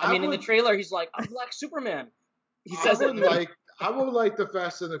Terminator. I I mean, in the would- trailer, he's like, "I'm Black Superman." He says it. I would like the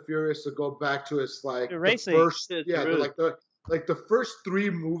Fast and the Furious to go back to its like The the racing, first, the yeah, roots. like the first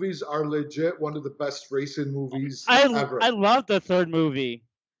 3 movies are legit one of the best racing movies I ever. love the third movie.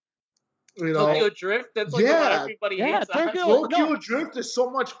 You know, Tokyo Drift. That's like the Yeah. one everybody Yeah, hates. on. Tokyo- Tokyo no. Drift is so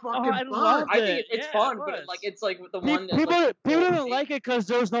much fucking I fun. love I think it's Yeah, fun, it but was. like it's like the one that People like, didn't like it because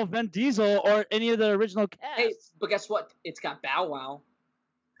there was no Vin Diesel or any of the original cast. Hey, but guess what? It's got Bow Wow.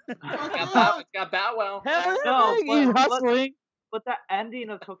 It's got Bow Wow. Hell, No, he's but- hustling. But that ending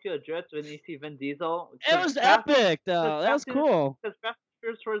of Tokyo Drift when you see Vin Diesel, It was epic, though. That was Fast and- cool. Because Fast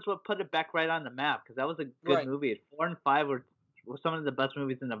and Furious was what put it back right on the map. Because that was a good Right. movie. 4 and 5 were some of the best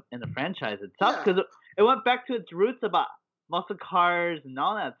movies in the franchise itself. Yeah. Because it went back to its roots about muscle cars and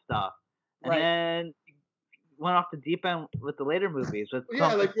all that stuff, and Right. then went off the deep end with the later movies. With Yeah,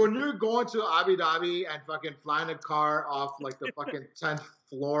 some- like when you're going to Abu Dhabi and fucking flying a car off like the fucking 10th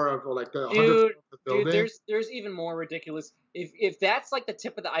floor of or like the 100th floor of the building. Dude, there's even more ridiculous. If that's like the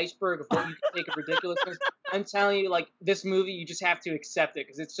tip of the iceberg of what you can think of ridiculousness, I'm telling you, like this movie, you just have to accept it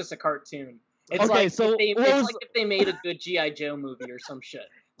because it's just a cartoon. It's Okay, like so if they, what it's was- like if they made a good GI Joe movie or some shit.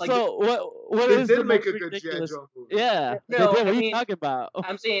 Like So what They is the did make most a good G.I. ridiculous? Joe movie. Yeah. No, they did. What I are you mean- talking about?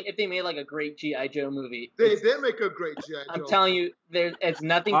 I'm saying, if they made like a great GI Joe movie, They did make a great G.I. Joe. I'm telling you, it's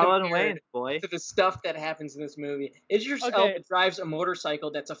nothing Marlon compared Wayans, boy. to the stuff that happens in this movie. Idris Okay. Elba drives a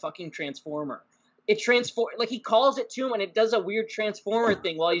motorcycle that's a fucking transformer. It like he calls it to him and it does a weird transformer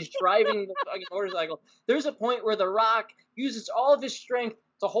thing while he's driving the fucking motorcycle. There's a point where The Rock uses all of his strength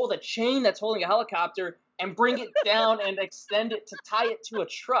to hold a chain that's holding a helicopter and bring it down and extend it to tie it to a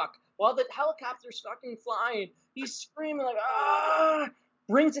truck while the helicopter's fucking flying. He's screaming like ah,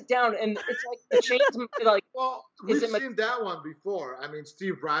 brings it down and it's like the chain's like Well, Is we've it seen that one before. I mean,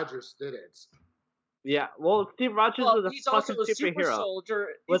 Steve Rogers did it. Yeah, well, Steve Rogers well, was he's a also fucking a super superhero soldier.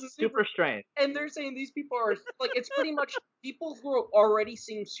 with He's a super strength. and they're saying these people are like it's pretty much people who already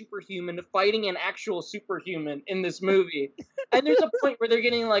seem superhuman fighting an actual superhuman in this movie. And there's a point where they're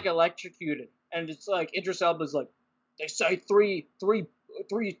getting like electrocuted, and it's like Idris Elba's like, they say three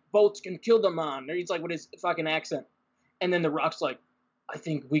bolts can kill them on. Or he's like with his fucking accent, and then The Rock's like, I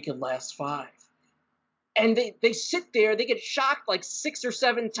think we can last 5. And they sit there, they get shocked like 6 or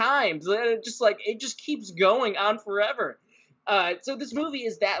 7 times. Just like it just keeps going on forever. So this movie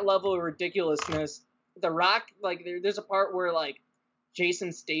is that level of ridiculousness. The Rock, like there's a part where like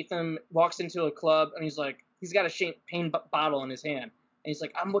Jason Statham walks into a club and he's like, he's got a champagne bottle in his hand, and he's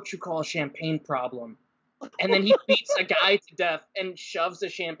like, I'm what you call a champagne problem. And then he beats a guy to death and shoves a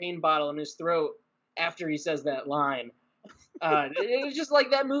champagne bottle in his throat after he says that line. It's just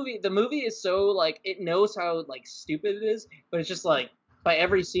like that movie. The movie is so like it knows how like stupid it is, but it's just like by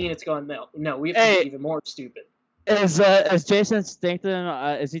every scene it's going no, we have to Hey. be even more stupid. Is Jason Statham?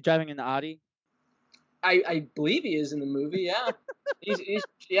 Is he driving an Audi? I believe he is in the movie. Yeah, he's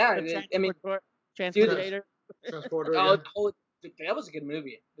yeah. The I mean, transporter. Transporter. oh, again. oh, that was a good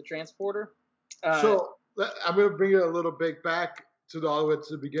movie, The Transporter. So I'm gonna bring it a little bit back to all the way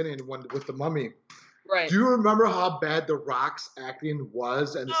to the beginning with the Mummy. right. Do you remember how bad The Rock's acting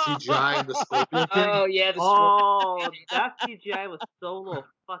was and the CGI and the Scorpion thing? Oh yeah, the Oh, that CGI was so low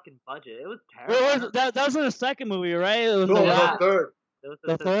fucking budget. It was terrible. What was that was in the second movie, right? It was No, the, the Rock. third. It was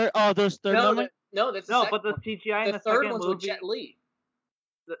The third. Oh, there's third no, one. no, that's the No, second but the one. CGI in The the third second one's with movie, Jet Li.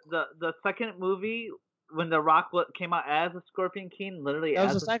 the second movie when The Rock came out as a Scorpion King, literally That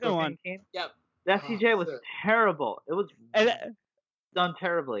was as the a second Scorpion one. King, Yep. that Oh, CGI was shit. terrible. It was And done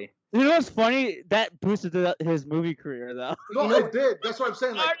terribly. you know what's funny? That boosted his movie career, though. No, You know- it did. That's what I'm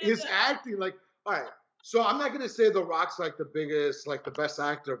saying. Like How did his that- acting, like, all right. So I'm not gonna say The Rock's like the biggest, like the best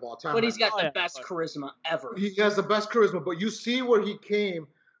actor of all time. But he's got Oh, the yeah, best but- charisma ever. He has the best charisma, but you see where he came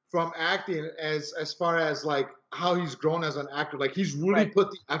from acting as far as like how he's grown as an actor. Like he's really Right.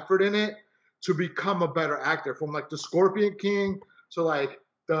 put the effort in it to become a better actor. From like the Scorpion King to like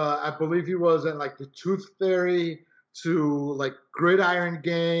I believe he was in like the Tooth Fairy to like Gridiron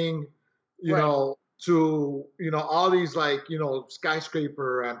Gang, you Right. know, to all these like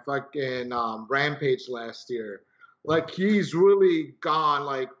Skyscraper and fucking Rampage last year. Like he's really gone.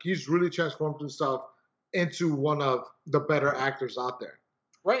 Like he's really transformed himself into one of the better actors out there.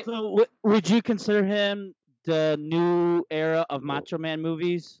 Right. So would you consider him the new era of Macho Man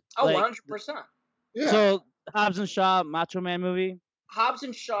movies? Oh, Like, 100%. Yeah. so Hobbs and Shaw Macho Man movie. Hobbs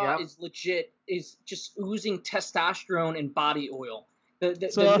and Shaw Yep. is legit, is just oozing testosterone and body oil.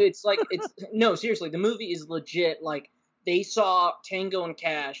 So- It's like, no, seriously, the movie is legit. Like, they saw Tango and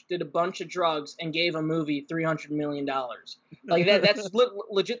Cash, did a bunch of drugs, and gave a movie $300 million. Like, that's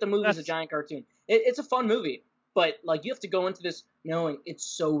legit. The movie is a That's- giant cartoon. It's a fun movie, but, like, you have to go into this knowing it's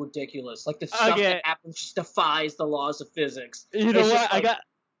so ridiculous. Like, the stuff Okay. that happens just defies the laws of physics. You know It's just what? like-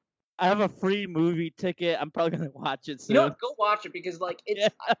 I have a free movie ticket. I'm probably gonna watch it soon. You know what? Go watch it because, like, it's.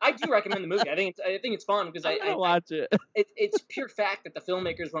 Yeah. I do recommend the movie. I think it's fun because I'm gonna watch it. it's pure fact that the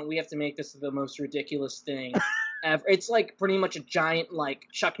filmmakers went, we have to make this the most ridiculous thing ever. It's like pretty much a giant like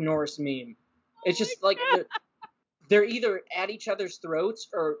Chuck Norris meme. It's just like they're either at each other's throats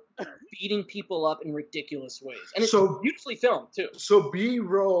or beating people up in ridiculous ways, and it's So- beautifully filmed too. So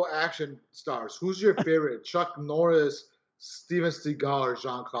B-roll action stars. Who's your favorite? Chuck Norris, Steven Seagal, or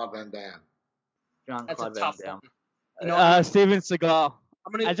Jean-Claude Van Damme? Jean That's a Claude Van tough Damme. one. You know, Steven Seagal.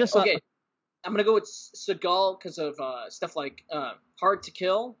 I'm gonna I just saw- okay. I'm gonna go with Seagal because of stuff like Hard to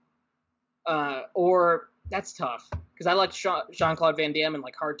Kill, or that's tough because I like Jean-Claude Van Damme and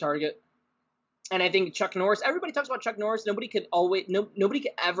like Hard Target, and I think Chuck Norris. Everybody talks about Chuck Norris. Nobody could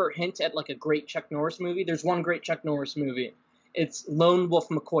ever hint at like a great Chuck Norris movie. There's one great Chuck Norris movie. It's Lone Wolf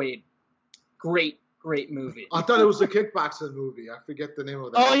McQuade. Great movie. I thought it was a kickboxing movie. I forget the name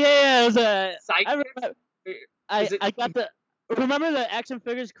of that. Oh yeah, it was a. Sidekick? I remember. Is it- I got the. Remember the action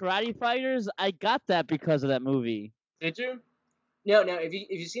figures Karate Fighters? I got that because of that movie. Did you? No. If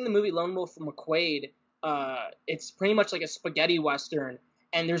you've seen the movie Lone Wolf McQuade, it's pretty much like a spaghetti western,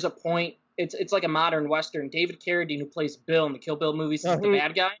 and there's a point. It's like a modern western. David Carradine, who plays Bill in the Kill Bill movies, is the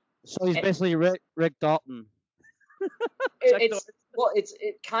bad guy. So he's And- basically Rick Dalton. Chuck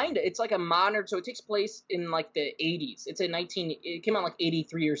It's like a modern. So it takes place in like the 80s. It came out like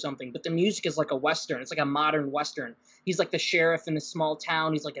 83 or something. But the music is like a western. It's like a modern western. He's like the sheriff in this small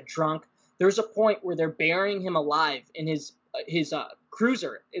town. He's like a drunk. There's a point where they're burying him alive in his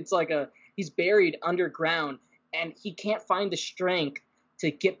cruiser. It's like he's buried underground, and he can't find the strength to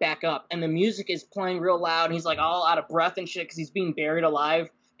get back up. And the music is playing real loud, and he's like all out of breath and shit because he's being buried alive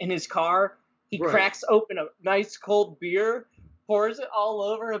in his car. He Right. cracks open a nice cold beer, pours it all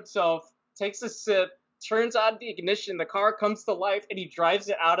over himself, takes a sip, turns on the ignition, the car comes to life, and he drives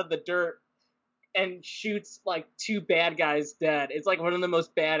it out of the dirt and shoots like two bad guys dead. It's like one of the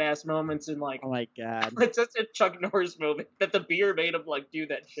most badass moments in like Oh my god. it's such a Chuck Norris moment that the beer made him like do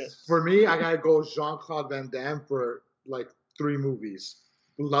that shit. For me, I gotta go Jean-Claude Van Damme for like 3 movies.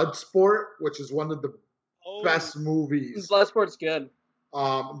 Bloodsport, which is one of the best movies. Bloodsport's good.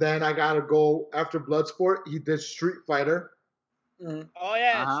 Then I gotta go after Bloodsport. He did Street Fighter. Mhm. Oh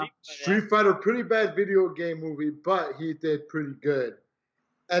yeah. Uh-huh. Street Fighter, pretty bad video game movie, but he did pretty good.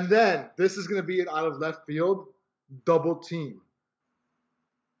 And then this is gonna be out of left field. Double Team.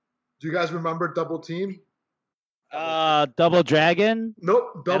 Do you guys remember Double Team? Double Dragon.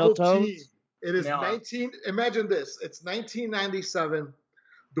 Nope, Double Battletoads? Team. It is No. 19. Imagine this. It's 1997.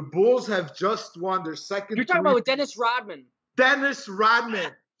 The Bulls have just won their second. You're talking about with three- Dennis Rodman. Dennis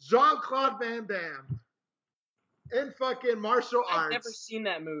Rodman, Jean-Claude Van Damme, in fucking martial I've arts. never seen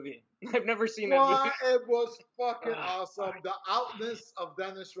that movie. I've never seen that What? movie. It was fucking Ah, awesome. The outness of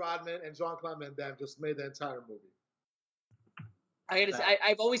Dennis Rodman and Jean-Claude Van Damme just made the entire movie. I gotta say,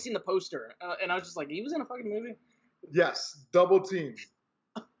 I've always seen the poster, and I was just like, he was in a fucking movie. Yes, Double Team.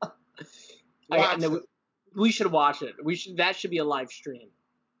 Watch No, it. we should watch it. That should be a live stream.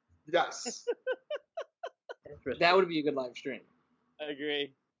 Yes. That would be a good live stream. I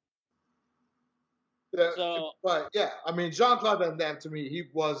agree. Yeah, So- but yeah, I mean, Jean-Claude Van Damme to me, he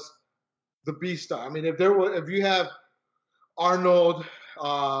was the B star. I mean, if you have Arnold,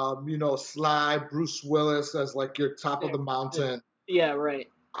 Sly, Bruce Willis as like your top of the mountain, Yeah, right.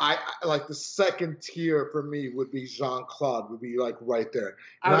 I like the second tier for me would be Jean-Claude, would be like right there.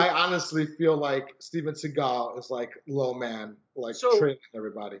 I And would- I honestly feel like Steven Seagal is like low man, like So- training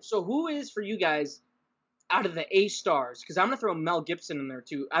everybody. So who is for you guys out of the A stars? Because I'm gonna throw Mel Gibson in there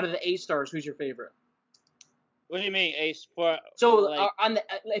too. Out of the A stars, who's your favorite? What do you mean, Ace? For So like, on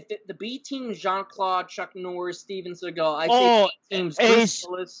if the B team, Jean-Claude, Chuck Norris, Steven Seagal. I'd oh, say teams Ace.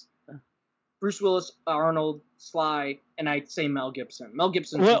 Bruce Willis, Arnold, Sly, and I'd say Mel Gibson. Mel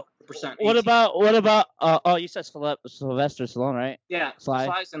Gibson's What 100%. what about oh, you said Sylvester Stallone, right? Yeah, Sly?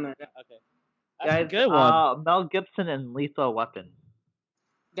 Sly's in there. Yeah. Okay, that's Guys, a good one. Mel Gibson and Lethal Weapon.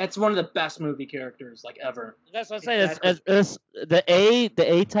 That's one of the best movie characters like ever. That's what I'm saying. Exactly. It's the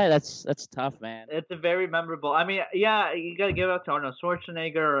A type. That's tough, man. It's a very memorable. I mean, yeah, you gotta give it up to Arnold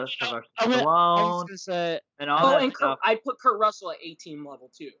Schwarzenegger, Sylvester I was Stallone, gonna say, and all that and stuff. I'd put Kurt Russell at A-team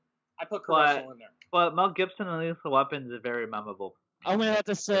level too. I put Kurt Russell in there. But Mel Gibson and Lethal Weapon is very memorable. I'm gonna have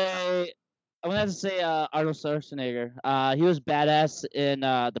to say Arnold Schwarzenegger. He was badass in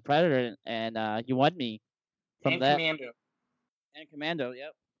The Predator, and he won me from And that. Commando. And Commando,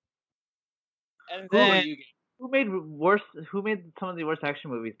 yep. And Who are then you? Who made some of the worst action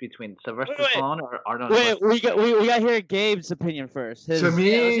movies between Sylvester Wait. Stallone or Arnold? wait, we got to hear Gabe's opinion first. To let's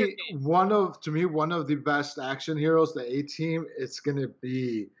hear me, one of the best action heroes, the A-Team, it's gonna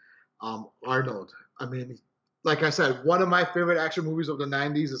be Arnold. I mean, like I said, one of my favorite action movies of the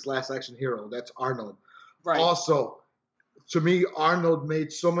 '90s is Last Action Hero. That's Arnold. Right. Also, to me, Arnold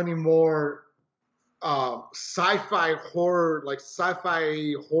made so many more sci-fi horror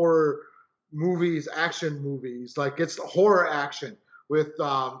movies, action movies. Like it's horror action with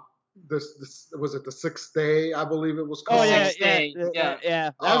this was it The Sixth Day, I believe it was called. Oh yeah, Sixth Day, yeah.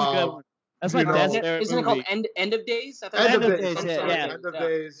 That was a good one. That's my you know- dad's favorite Isn't it movie. called End of Days? I thought End it of was- Days. Days, I'm yeah, sorry, yeah. End of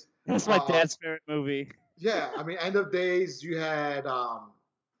Days. That's my dad's favorite movie. Yeah, I mean, End of Days. You had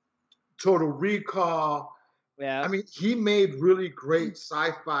Total Recall. Yeah. I mean, he made really great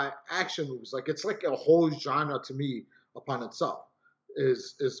sci-fi action movies. Like it's like a whole genre to me upon itself.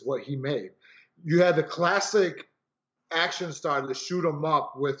 Is what he made. You had the classic action star to shoot 'em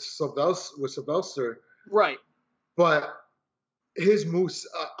up with Sylvester, Right. but his movies,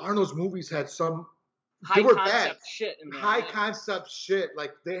 Arnold's movies had some High were concept bad. shit in there. high yeah. concept shit.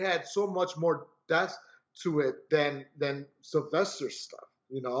 Like they had so much more depth to it than Sylvester's stuff,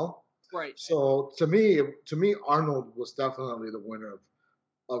 you know. Right. So to me, Arnold was definitely the winner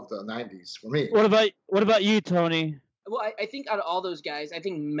of the '90s for me. What about you, Tony? Well, I think out of all those guys, I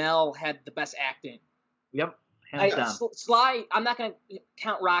think Mel had the best acting. Yep, hands down. Sly, I'm not going to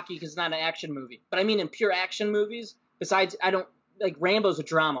count Rocky because it's not an action movie. But I mean, in pure action movies, besides, I don't, like Rambo's a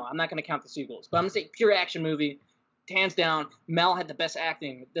drama. I'm not going to count the sequels. But I'm going to say pure action movie, hands down, Mel had the best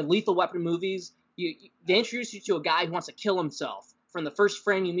acting. The Lethal Weapon movies, they introduce you to a guy who wants to kill himself. From the first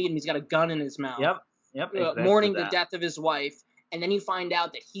frame you meet him, he's got a gun in his mouth. Yep. Exactly Mourning the that. death of his wife. And then you find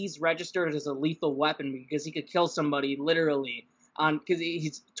out that he's registered as a lethal weapon because he could kill somebody literally because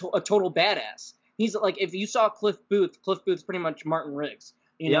he's a total badass. He's like, if you saw Cliff Booth's pretty much Martin Riggs.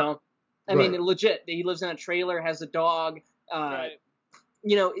 You Yep. know, I mean, legit. He lives in a trailer, has a dog. Right.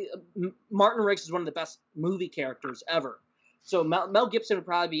 You know, Martin Riggs is one of the best movie characters ever. So Mel Gibson would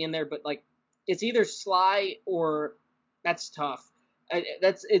probably be in there, but like, it's either Sly or that's tough.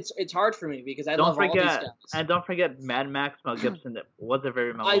 It's hard for me because I love all these guys. And don't forget Mad Max. Mel Gibson was a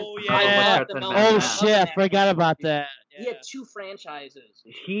very memorable. Oh, I yeah. love the Mel Oh Max. shit, I forgot about that. He had two franchises: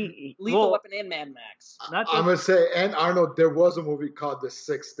 He Lethal Weapon and Mad Max. Not I'm gonna say, and Arnold. There was a movie called The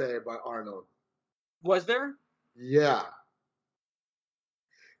Sixth Day by Arnold. Was there? Yeah,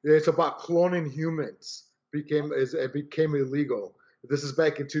 it's about cloning humans. It became illegal. This is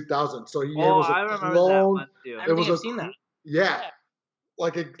back in 2000. So he was I a remember that clone. one too. I It don't was think I've a seen that. Yeah,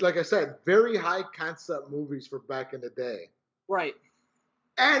 like I said, very high concept movies for back in the day. Right.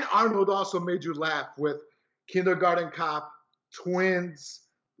 And Arnold also made you laugh with Kindergarten Cop, Twins,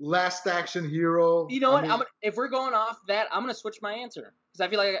 Last Action Hero. You know what? I mean, If we're going off that, I'm gonna switch my answer because I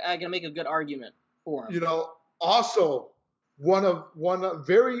feel like I can make a good argument for him. you know, also one of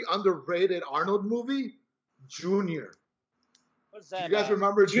very underrated Arnold movie, Junior. What's that? You guys about?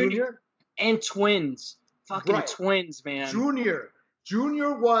 remember Junior? Junior? And Twins, fucking Right. Twins, man. Junior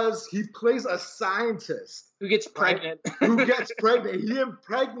he plays a scientist Who gets pregnant? who gets pregnant. He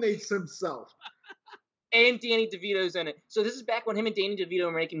impregnates himself. And Danny DeVito's in it. So this is back when him and Danny DeVito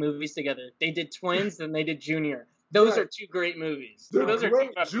were making movies together. They did Twins, then they did Junior. Those Right. are two great movies. They're Those are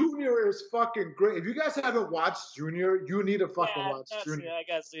great. two Junior is fucking great. If you guys haven't watched Junior, you need to fucking watch Junior. I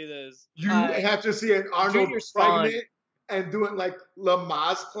gotta see this. You Uh, have to see an Arnold Junior's fun. pregnant and doing like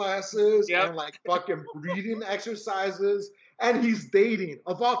Lamaze classes Yep. and like fucking breathing exercises. And he's dating.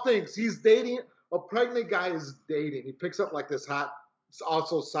 Of all things, he's dating. A pregnant guy is dating. He picks up like this hot,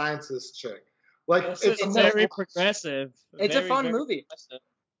 also scientist chick. Like This it's is a very progressive. It's a Very, fun very movie. progressive.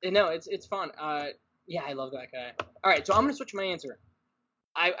 No, it's fun. Yeah, I love that guy. All right, so I'm gonna switch my answer.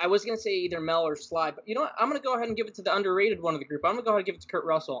 I was gonna say either Mel or Sly, but you know what? I'm gonna go ahead and give it to the underrated one of the group. I'm gonna go ahead and give it to Kurt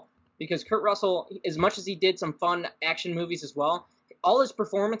Russell because Kurt Russell, as much as he did some fun action movies as well, all his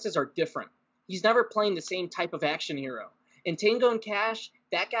performances are different. He's never playing the same type of action hero. In Tango and Cash,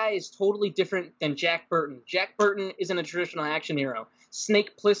 that guy is totally different than Jack Burton. Jack Burton isn't a traditional action hero.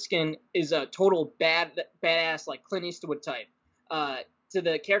 Snake Plissken is a total badass like Clint Eastwood type. To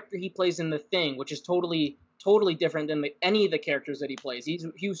the character he plays in The Thing, which is totally different than any of the characters that he plays.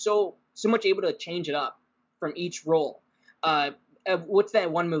 He was so much able to change it up from each role. What's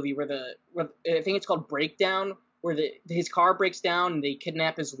that one movie where I think it's called Breakdown, where his car breaks down and they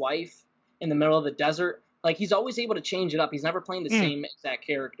kidnap his wife in the middle of the desert. Like, he's always able to change it up. He's never playing the same exact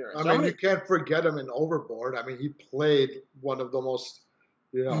character. I mean, you can't forget him in Overboard. I mean, he played one of the most,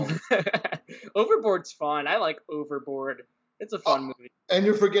 you know. Overboard's fun. I like Overboard. It's a fun movie. And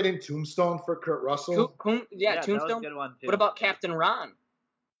you're forgetting Tombstone for Kurt Russell? Yeah, Tombstone. That was a good one too. What about Captain Ron?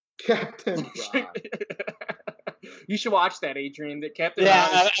 Captain Ron. You should watch that, Adrian. That Captain Yeah,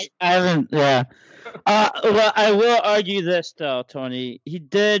 Ron. I haven't. Yeah. Well, I will argue this though, Tony. He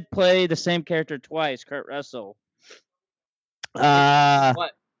did play the same character twice, Kurt Russell.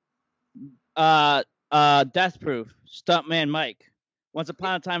 What? Death Proof, Stuntman Mike. Once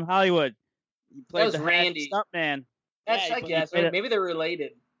Upon a Time Hollywood. He played was the Randy. Stuntman. That's Yeah, I guess. played it. Maybe they're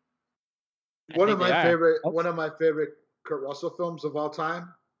related. One of think my they are. favorite Kurt Russell films of all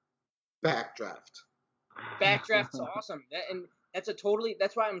time, Backdraft. Backdraft's awesome.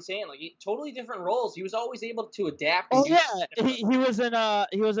 That's why I'm saying, like, totally different roles. He was always able to adapt. And Oh do yeah,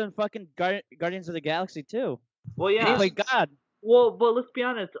 different- he was in fucking Guardians of the Galaxy too. Well, He yeah. played God. Well, but let's be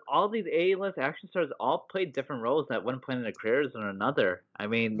honest. All these A-list action stars all played different roles that one played in their careers or another. I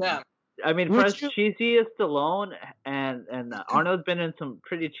mean, Yeah. for as cheesy as Stallone and Arnold's been in some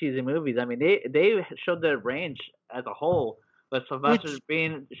pretty cheesy movies. I mean, they showed their range as a whole. But Sylvester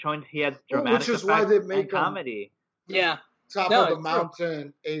Bean showing he had dramatic Which is why effects they and make him comedy. Yeah. Top No, of the it's true.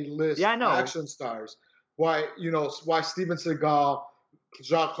 mountain A-list Yeah, I know. action stars. Why Steven Seagal,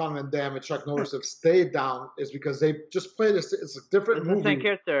 Jean-Claude Van Damme, and Chuck Norris have stayed down is because they just play this. It's a different It's the movie, same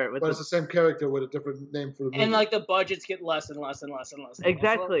character. but it's the same character with a different name for the movie. And like the budgets get less and less and less and less. And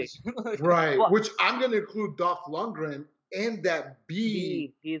Exactly. less. right, Well- which I'm going to include Dolph Lundgren in that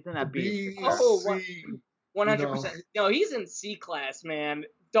B. He's in that B. B, Oh, what? C. 100%. No, he's in C class, man.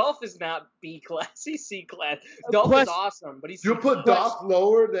 Dolph is not B class. He's C class. Dolph is awesome, but he's You C put class. Dolph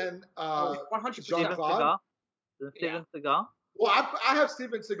lower than 100%. Jean- Steven Claude? Seagal. Steven Seagal. Well, I have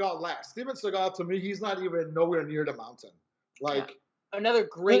Steven Seagal last. Steven Seagal, to me, he's not even nowhere near the mountain. Like, Another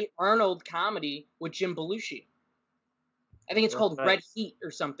great Arnold comedy with Jim Belushi. I think it's called right. Red Heat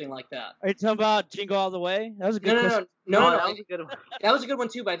or something like that. Are you talking about Jingle All the Way? That was a good. No, question. That was a good one. That was a good one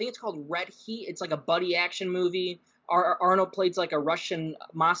too, but I think it's called Red Heat. It's like a buddy action movie. Arnold plays like a Russian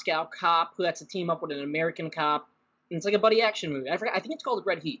Moscow cop who has to team up with an American cop. And it's like a buddy action movie. I forgot. I think it's called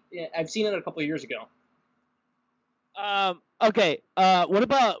Red Heat. Yeah, I've seen it a couple of years ago. Okay. What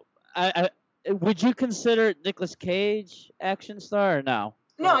about? Would you consider Nicolas Cage action star or no?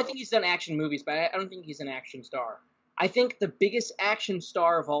 No, I think he's done action movies, but I don't think he's an action star. I think the biggest action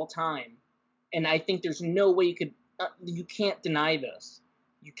star of all time, and I think there's no way you can't deny this.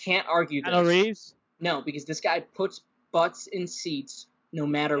 You can't argue this. Keanu Reeves. No, because this guy puts butts in seats no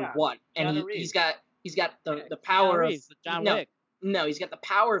matter Yeah, what, and Keanu he's Reeves. got the power Keanu of Reeves, John no, Wick. no, he's got the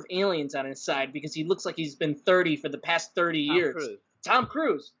power of aliens on his side because he looks like he's been 30 for the past 30 Tom years. Cruise. Tom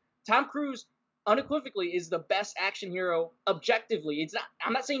Cruise. Tom Cruise unequivocally is the best action hero objectively.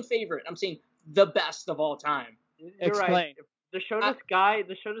 I'm not saying favorite. I'm saying the best of all time. You're Explain. right. The show this guy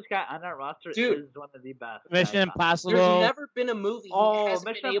on that roster Dude. is one of the best. Mission guys. Impossible. There's never been a movie he Oh, hasn't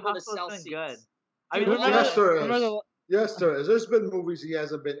Mission been able to Impossible's sell been seats. good. I mean, Remember, Yes, there is. remember the, yes, there is. There's been movies he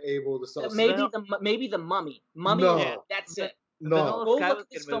hasn't been able to sell. Maybe the Mummy. Mummy. No. Yeah, that's it. No, Vanilla Go Sky look was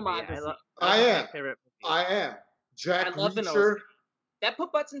at a his good movie. filmography. I that's my am. favorite movie. I am. Jack I love Vanilla Reacher. That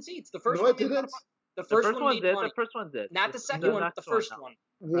put butts in seats. The first No, one it didn't. The The first first one one made did. money. The first one did. Not the second one, but the first one.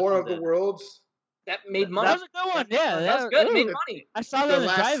 War of the did. Worlds. That made that money. was a good one. Yeah, That was good. It made ooh, money. I saw that in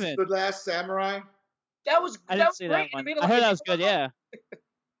the drive-in. The Last Samurai. That was I didn't was see great. that one. It made I like heard a that was $1 good. Yeah.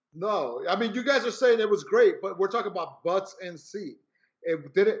 No, I mean you guys are saying it was great, but we're talking about butts and seat.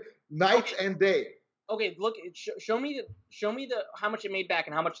 It did it night and day. Okay, look. Show me the how much it made back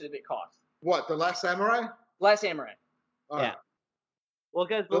and how much did it cost. What, The Last Samurai? Last Samurai. All Yeah. right. Well,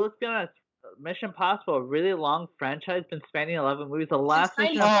 guys, but let's be honest. Mission Impossible, a really long franchise, been spanning 11 movies. The last Since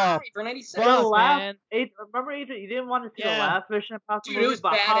Mission 95 or 97. The Fuck, last, man. remember, Adrian, you didn't want to see Yeah. the last Mission Impossible Dude, it movie, was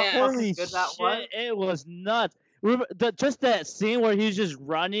but how badass. fucking Holy good that shit! was? It was nuts. Just that scene where he's just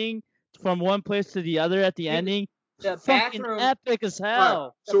running from one place to the other at the ending. The fucking bathroom. epic as All right,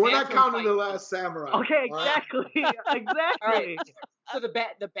 hell. The so we're not bathroom counting fight the scene. Last Samurai. Okay, all right? exactly, All exactly. right. So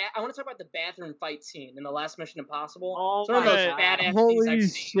I want to talk about the bathroom fight scene in the last Mission Impossible. Oh It's one of my the most God. badass scenes Holy I've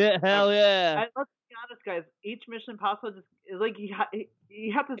seen. shit! Hell yeah! And let's be honest, guys. Each Mission Impossible just is like you have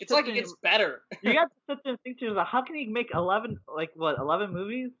to. It's sit like there it and- gets better. You have to sit there and think to yourself, how can you make 11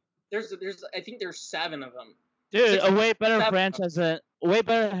 movies? I think there's 7 of them. Dude, Six- a way better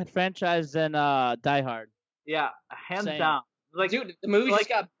 7 franchise than Die Hard. Yeah, hands Same. down. Like, Dude, the movie just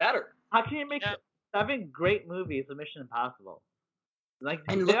got better. how can you make Yeah. 7 great movies of Mission Impossible? Like,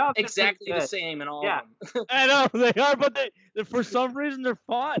 And they all look been pretty exactly the good. same in all Yeah. of them. I know they are, but they for some reason they're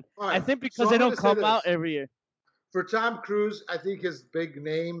fun. All I right, think because so they I'm don't gonna say come out this. every year. For Tom Cruise, I think his big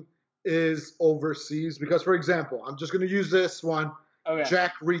name is overseas because, for example, I'm just going to use this one, Okay.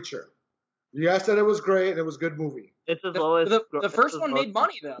 Jack Reacher. You guys said it was great and it was a good movie. It's his The, lowest. the, gro- the it's first his one lowest- made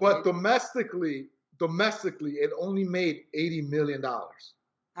money though. But domestically, it only made $80 million. How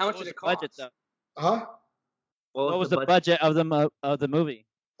What much was did it the budget cost? though? Huh? What was the budget of the movie?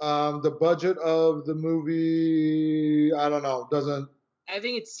 The budget of the movie, I don't know, doesn't. I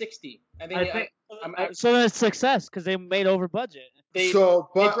think it's 60. I think- So it's success because they made over budget. they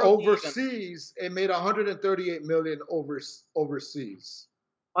But broke even. overseas, it made 138 million overseas.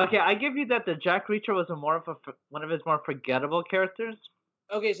 Okay, I give you that the Jack Reacher was one of his more forgettable characters.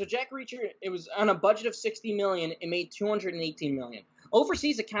 Okay, so Jack Reacher, it was on a budget of 60 million. It made 218 million.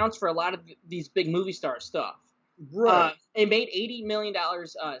 Overseas accounts for a lot of these big movie star stuff. Right. It made $80 million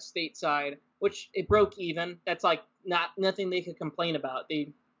stateside, which it broke even. That's like nothing they could complain about.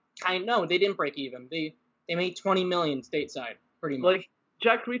 They didn't break even. They made 20 million stateside, pretty much. Like,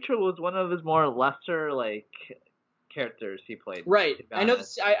 Jack Reacher was one of his more lesser characters he played. Right. to be I know.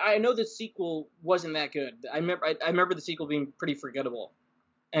 honest. I know the sequel wasn't that good. I remember the sequel being pretty forgettable,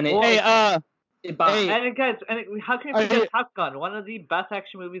 and it Hey, it bombed. hey, And guys, how can you Are forget you- Top Gun? One of the best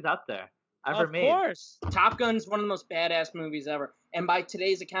action movies out there ever of made. course. Top Gun's one of the most badass movies ever, and by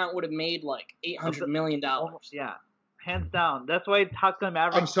today's account, would have made like $800 million. Almost, yeah, hands down. That's why Top Gun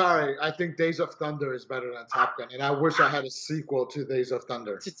Maverick. I'm sorry. I think Days of Thunder is better than Top Gun, and I wish I had a sequel to Days of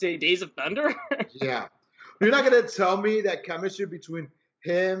Thunder. To say Days of Thunder. Yeah. You're not gonna tell me that chemistry between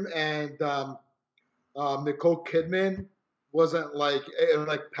him and Nicole Kidman wasn't like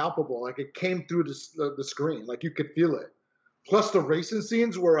palpable. Like it came through the screen. Like you could feel it. Plus the racing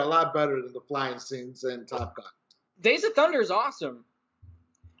scenes were a lot better than the flying scenes in Top Gun. Days of Thunder is awesome.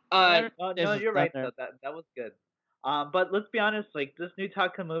 No, Days of you're right. Thunder. Though. That was good. But let's be honest. Like this new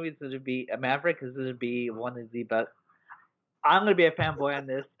Top Gun movie is going to be Maverick is going to be one of the best. I'm going to be a fanboy on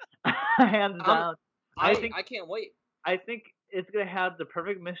this, hands down. I I can't wait. I think it's going to have the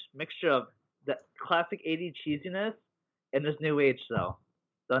perfect mixture of the classic 80s cheesiness and this new age, though,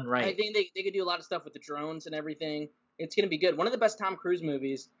 done right. I think they could do a lot of stuff with the drones and everything. It's gonna be good. One of the best Tom Cruise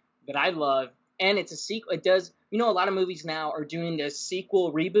movies that I love, and it's a sequel. It does. A lot of movies now are doing this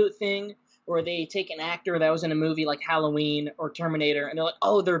sequel reboot thing where they take an actor that was in a movie like Halloween or Terminator, and they're like,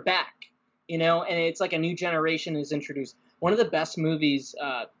 oh, they're back. And it's like a new generation is introduced. One of the best movies,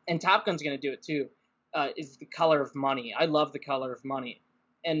 and Top Gun's gonna do it too, is The Color of Money. I love The Color of Money,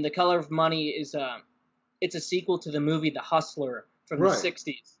 and The Color of Money is it's a sequel to the movie The Hustler from Right. the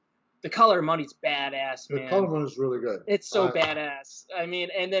 '60s. The Color of Money's badass, The man. color one is really good. It's so Uh, badass. I mean,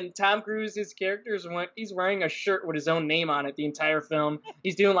 and then Tom Cruise, his character's he's wearing a shirt with his own name on it the entire film.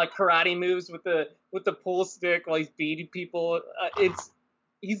 He's doing like karate moves with the pull stick while he's beating people.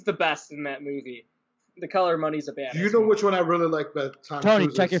 He's the best in that movie. The Color of Money's a badass. Do you know movie. which one I really like about Tom Tony,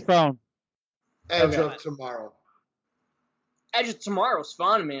 Cruise? check your phone. Edge Okay. of Tomorrow. Edge of Tomorrow's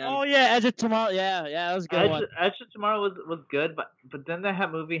fun, man. Oh yeah, Edge of Tomorrow. Yeah, that was a good one. Edge of Tomorrow was good, but then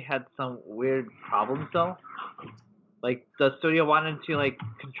that movie had some weird problems though. Like the studio wanted to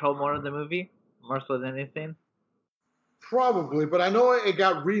control more of the movie, more so than anything. Probably, but I know it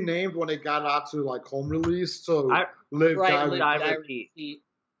got renamed when it got out to home release. So Live, Right, Die, Live, Die, Die, Repeat. Repeat.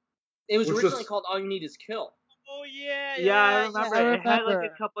 It was Which originally was- called All You Need Is Kill. Oh yeah, Yeah, I remember. I It had remember.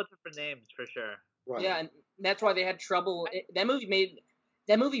 a couple of different names for sure. Right. Yeah, and that's why they had trouble. That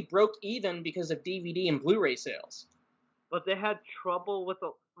movie broke even because of DVD and Blu-ray sales. But they had trouble with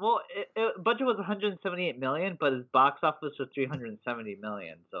the budget was 178 million, but its box office was 370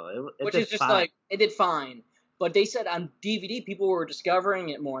 million. So it Which did is just fine. it did fine. But they said on DVD people were discovering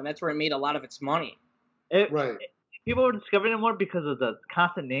it more, and that's where it made a lot of its money. Right. People were discovering it more because of the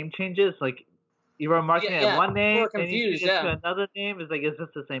constant name changes. Like you were marketing Yeah, it one name, people were and you confused, change it yeah. to another name. It's like, is this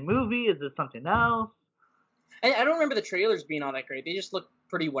the same movie? Is this something else? I don't remember the trailers being all that great. They just looked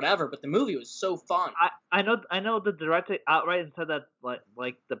pretty whatever, but the movie was so fun. I know the director outright said that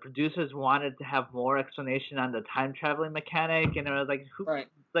like the producers wanted to have more explanation on the time traveling mechanic, and it was like Right.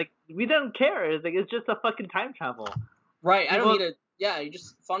 like we didn't care. It's like it's just a fucking time travel. Right. I don't Well- need a. Yeah, you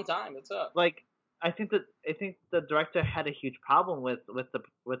just fun time. That's it. Like I think the director had a huge problem with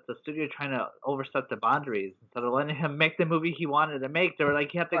the studio trying to overstep the boundaries instead of letting him make the movie he wanted to make. They were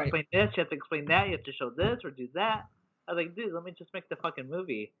like, you have to Right. explain this, you have to explain that, you have to show this or do that. I was like, dude, let me just make the fucking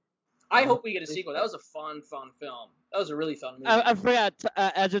movie. I hope we get a sequel. That was a fun film. That was a really fun movie. I forgot.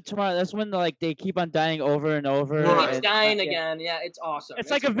 Edge of Tomorrow. That's when like they keep on dying over and over. Right. He keeps and- dying yeah. again. Yeah, it's awesome. It's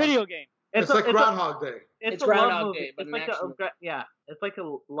like a video game. It's like Groundhog Day. It's a Groundhog love movie. Day, but it's an like action movie. yeah, it's like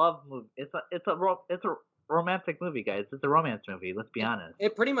a love movie. It's a romantic movie, guys. It's a romance movie. Let's be honest.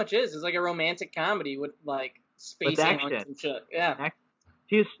 It pretty much is. It's like a romantic comedy with like space aliens action. and shit. Yeah.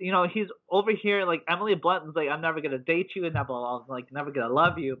 He's over here like Emily Blunt's like, I'm never gonna date you and I'm like never gonna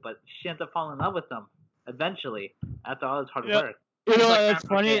love you, but she ends up falling in love with him eventually after all his hard Yeah. work. You know, like it's Groundhog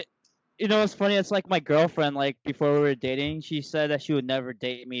funny. Day. You know, it's funny. It's like my girlfriend. Like before we were dating, she said that she would never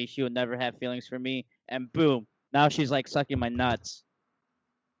date me. She would never have feelings for me. And boom, now she's like sucking my nuts.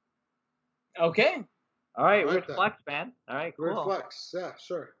 Okay. All right, I like weird that. flex, man. All right, cool. Weird flex. Yeah,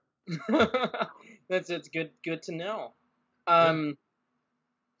 sure. It's good to know.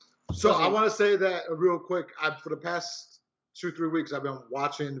 So I Listen. want to say that real quick. For the past 2-3 weeks, I've been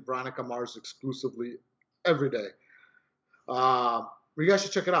watching Veronica Mars exclusively every day. You guys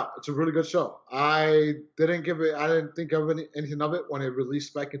should check it out. It's a really good show. I didn't think of anything of it when it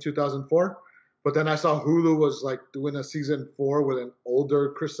released back in 2004. But then I saw Hulu was like doing a season 4 with an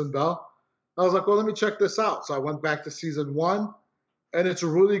older Kristen Bell. I was like, well, let me check this out. So I went back to season 1, and it's a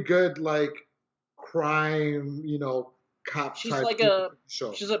really good like crime, cop She's type like a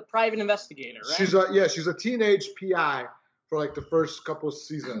show. she's a private investigator, right? She's a teenage PI for like the first couple of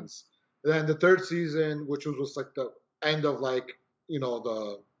seasons. Then the third season, which was like the end of like it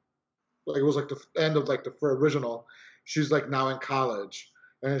was like the end of like the original. She's like now in college,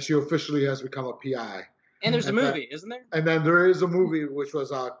 and she officially has become a PI. and there's a and that- movie, isn't there? And then there is a movie which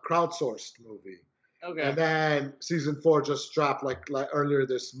was a crowdsourced movie. Okay. And then season 4 just dropped like earlier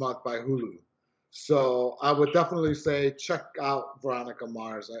this month by Hulu. So I would definitely say check out Veronica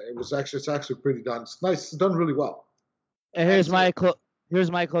Mars. It's actually pretty done. It's nice. It's done really well. And here's my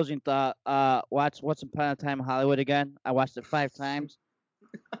closing thought. Watch Once Upon a Time in Hollywood again. I watched it 5 times.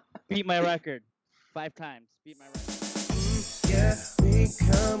 Beat my record. 5 times. Beat my record. Yeah, we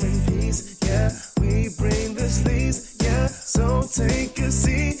come in peace. Yeah, we bring the sleaze. Yeah, so take a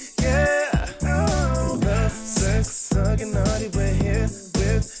seat. Yeah, oh, love, sex, talking naughty. We're here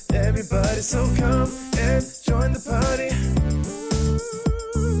with everybody. So come and join the party.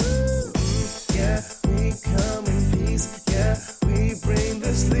 Yeah, we come in peace. Yeah, we bring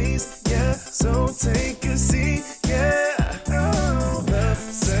the sleaze. Yeah, so take a seat. Yeah, oh, love,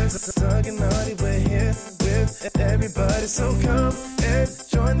 sex, talking naughty. We're here with everybody. So come and